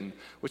of Satan,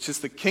 which is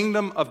the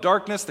kingdom of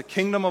darkness, the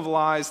kingdom of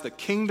lies, the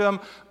kingdom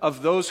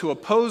of those who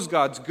oppose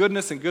God's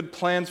goodness and good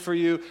plans for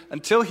you.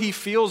 Until he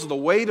feels the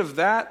weight of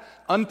that,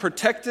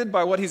 unprotected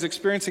by what he's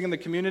experiencing in the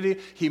community,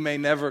 he may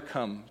never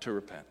come to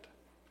repent.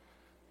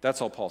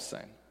 That's all Paul's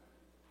saying.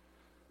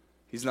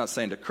 He's not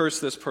saying to curse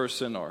this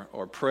person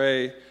or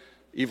pray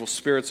evil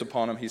spirits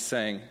upon him. He's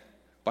saying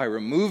by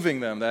removing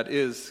them, that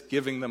is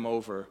giving them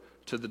over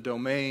to the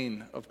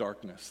domain of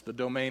darkness, the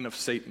domain of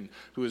Satan,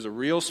 who is a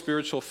real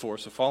spiritual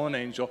force, a fallen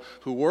angel,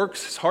 who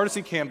works as hard as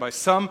he can by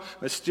some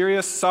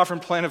mysterious sovereign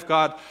plan of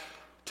God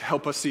to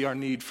help us see our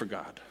need for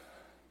God.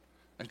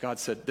 And God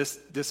said,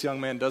 this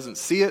young man doesn't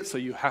see it, so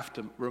you have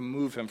to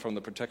remove him from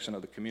the protection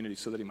of the community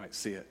so that he might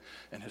see it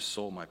and his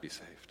soul might be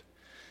saved.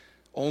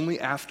 Only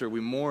after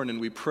we mourn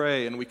and we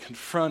pray and we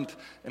confront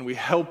and we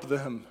help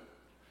them,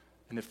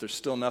 and if there's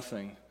still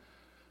nothing,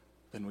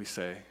 then we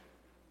say,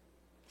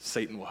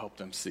 Satan will help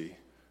them see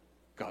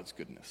God's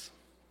goodness.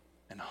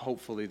 And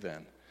hopefully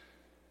then.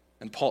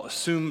 And Paul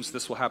assumes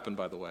this will happen,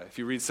 by the way. If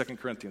you read 2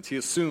 Corinthians, he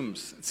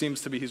assumes, it seems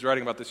to be he's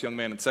writing about this young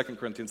man in 2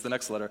 Corinthians, the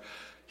next letter.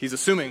 He's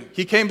assuming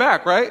he came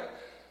back, right?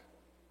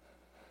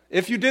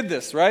 If you did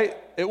this, right,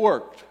 it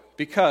worked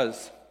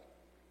because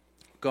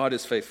God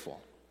is faithful.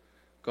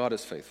 God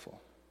is faithful.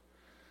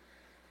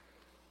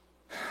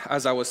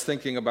 As I was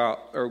thinking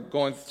about, or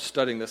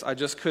studying this, I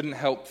just couldn't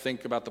help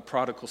think about the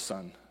prodigal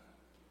son.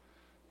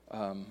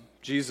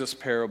 Jesus'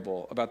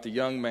 parable about the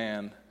young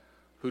man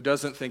who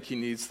doesn't think he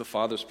needs the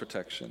father's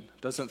protection,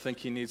 doesn't think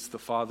he needs the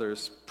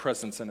father's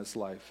presence in his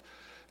life,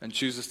 and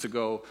chooses to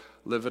go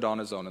live it on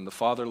his own. And the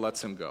father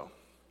lets him go.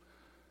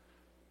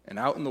 And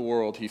out in the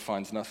world, he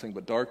finds nothing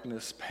but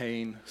darkness,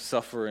 pain,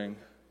 suffering.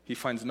 He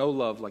finds no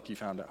love like he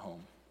found at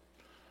home.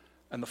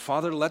 And the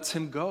father lets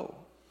him go.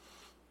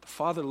 The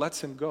Father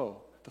lets him go.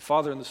 The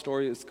Father in the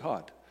story is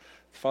God.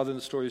 The Father in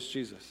the story is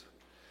Jesus.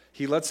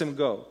 He lets him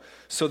go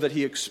so that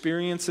he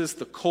experiences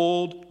the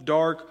cold,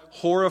 dark,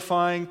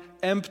 horrifying,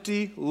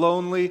 empty,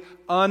 lonely,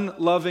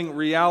 unloving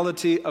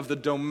reality of the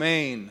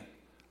domain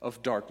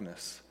of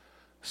darkness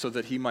so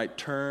that he might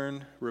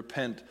turn,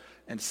 repent,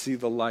 and see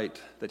the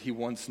light that he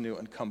once knew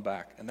and come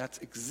back. And that's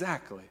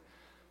exactly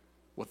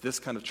what this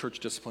kind of church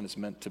discipline is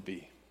meant to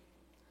be.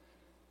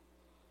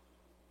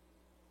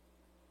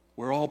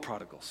 We're all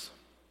prodigals.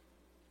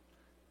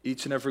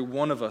 Each and every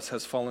one of us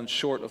has fallen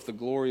short of the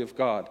glory of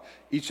God.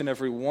 Each and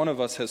every one of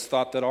us has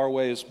thought that our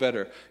way is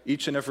better.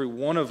 Each and every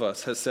one of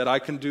us has said, I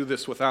can do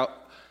this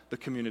without the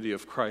community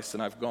of Christ,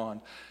 and I've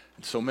gone.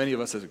 And so many of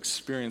us have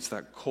experienced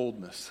that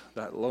coldness,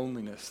 that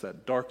loneliness,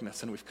 that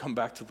darkness, and we've come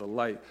back to the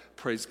light.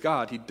 Praise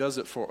God, He does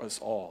it for us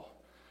all.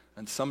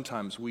 And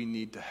sometimes we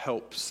need to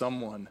help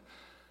someone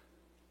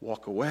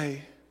walk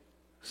away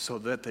so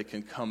that they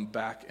can come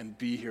back and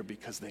be here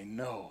because they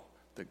know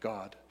that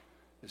God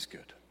is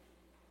good.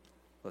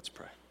 Let's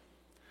pray.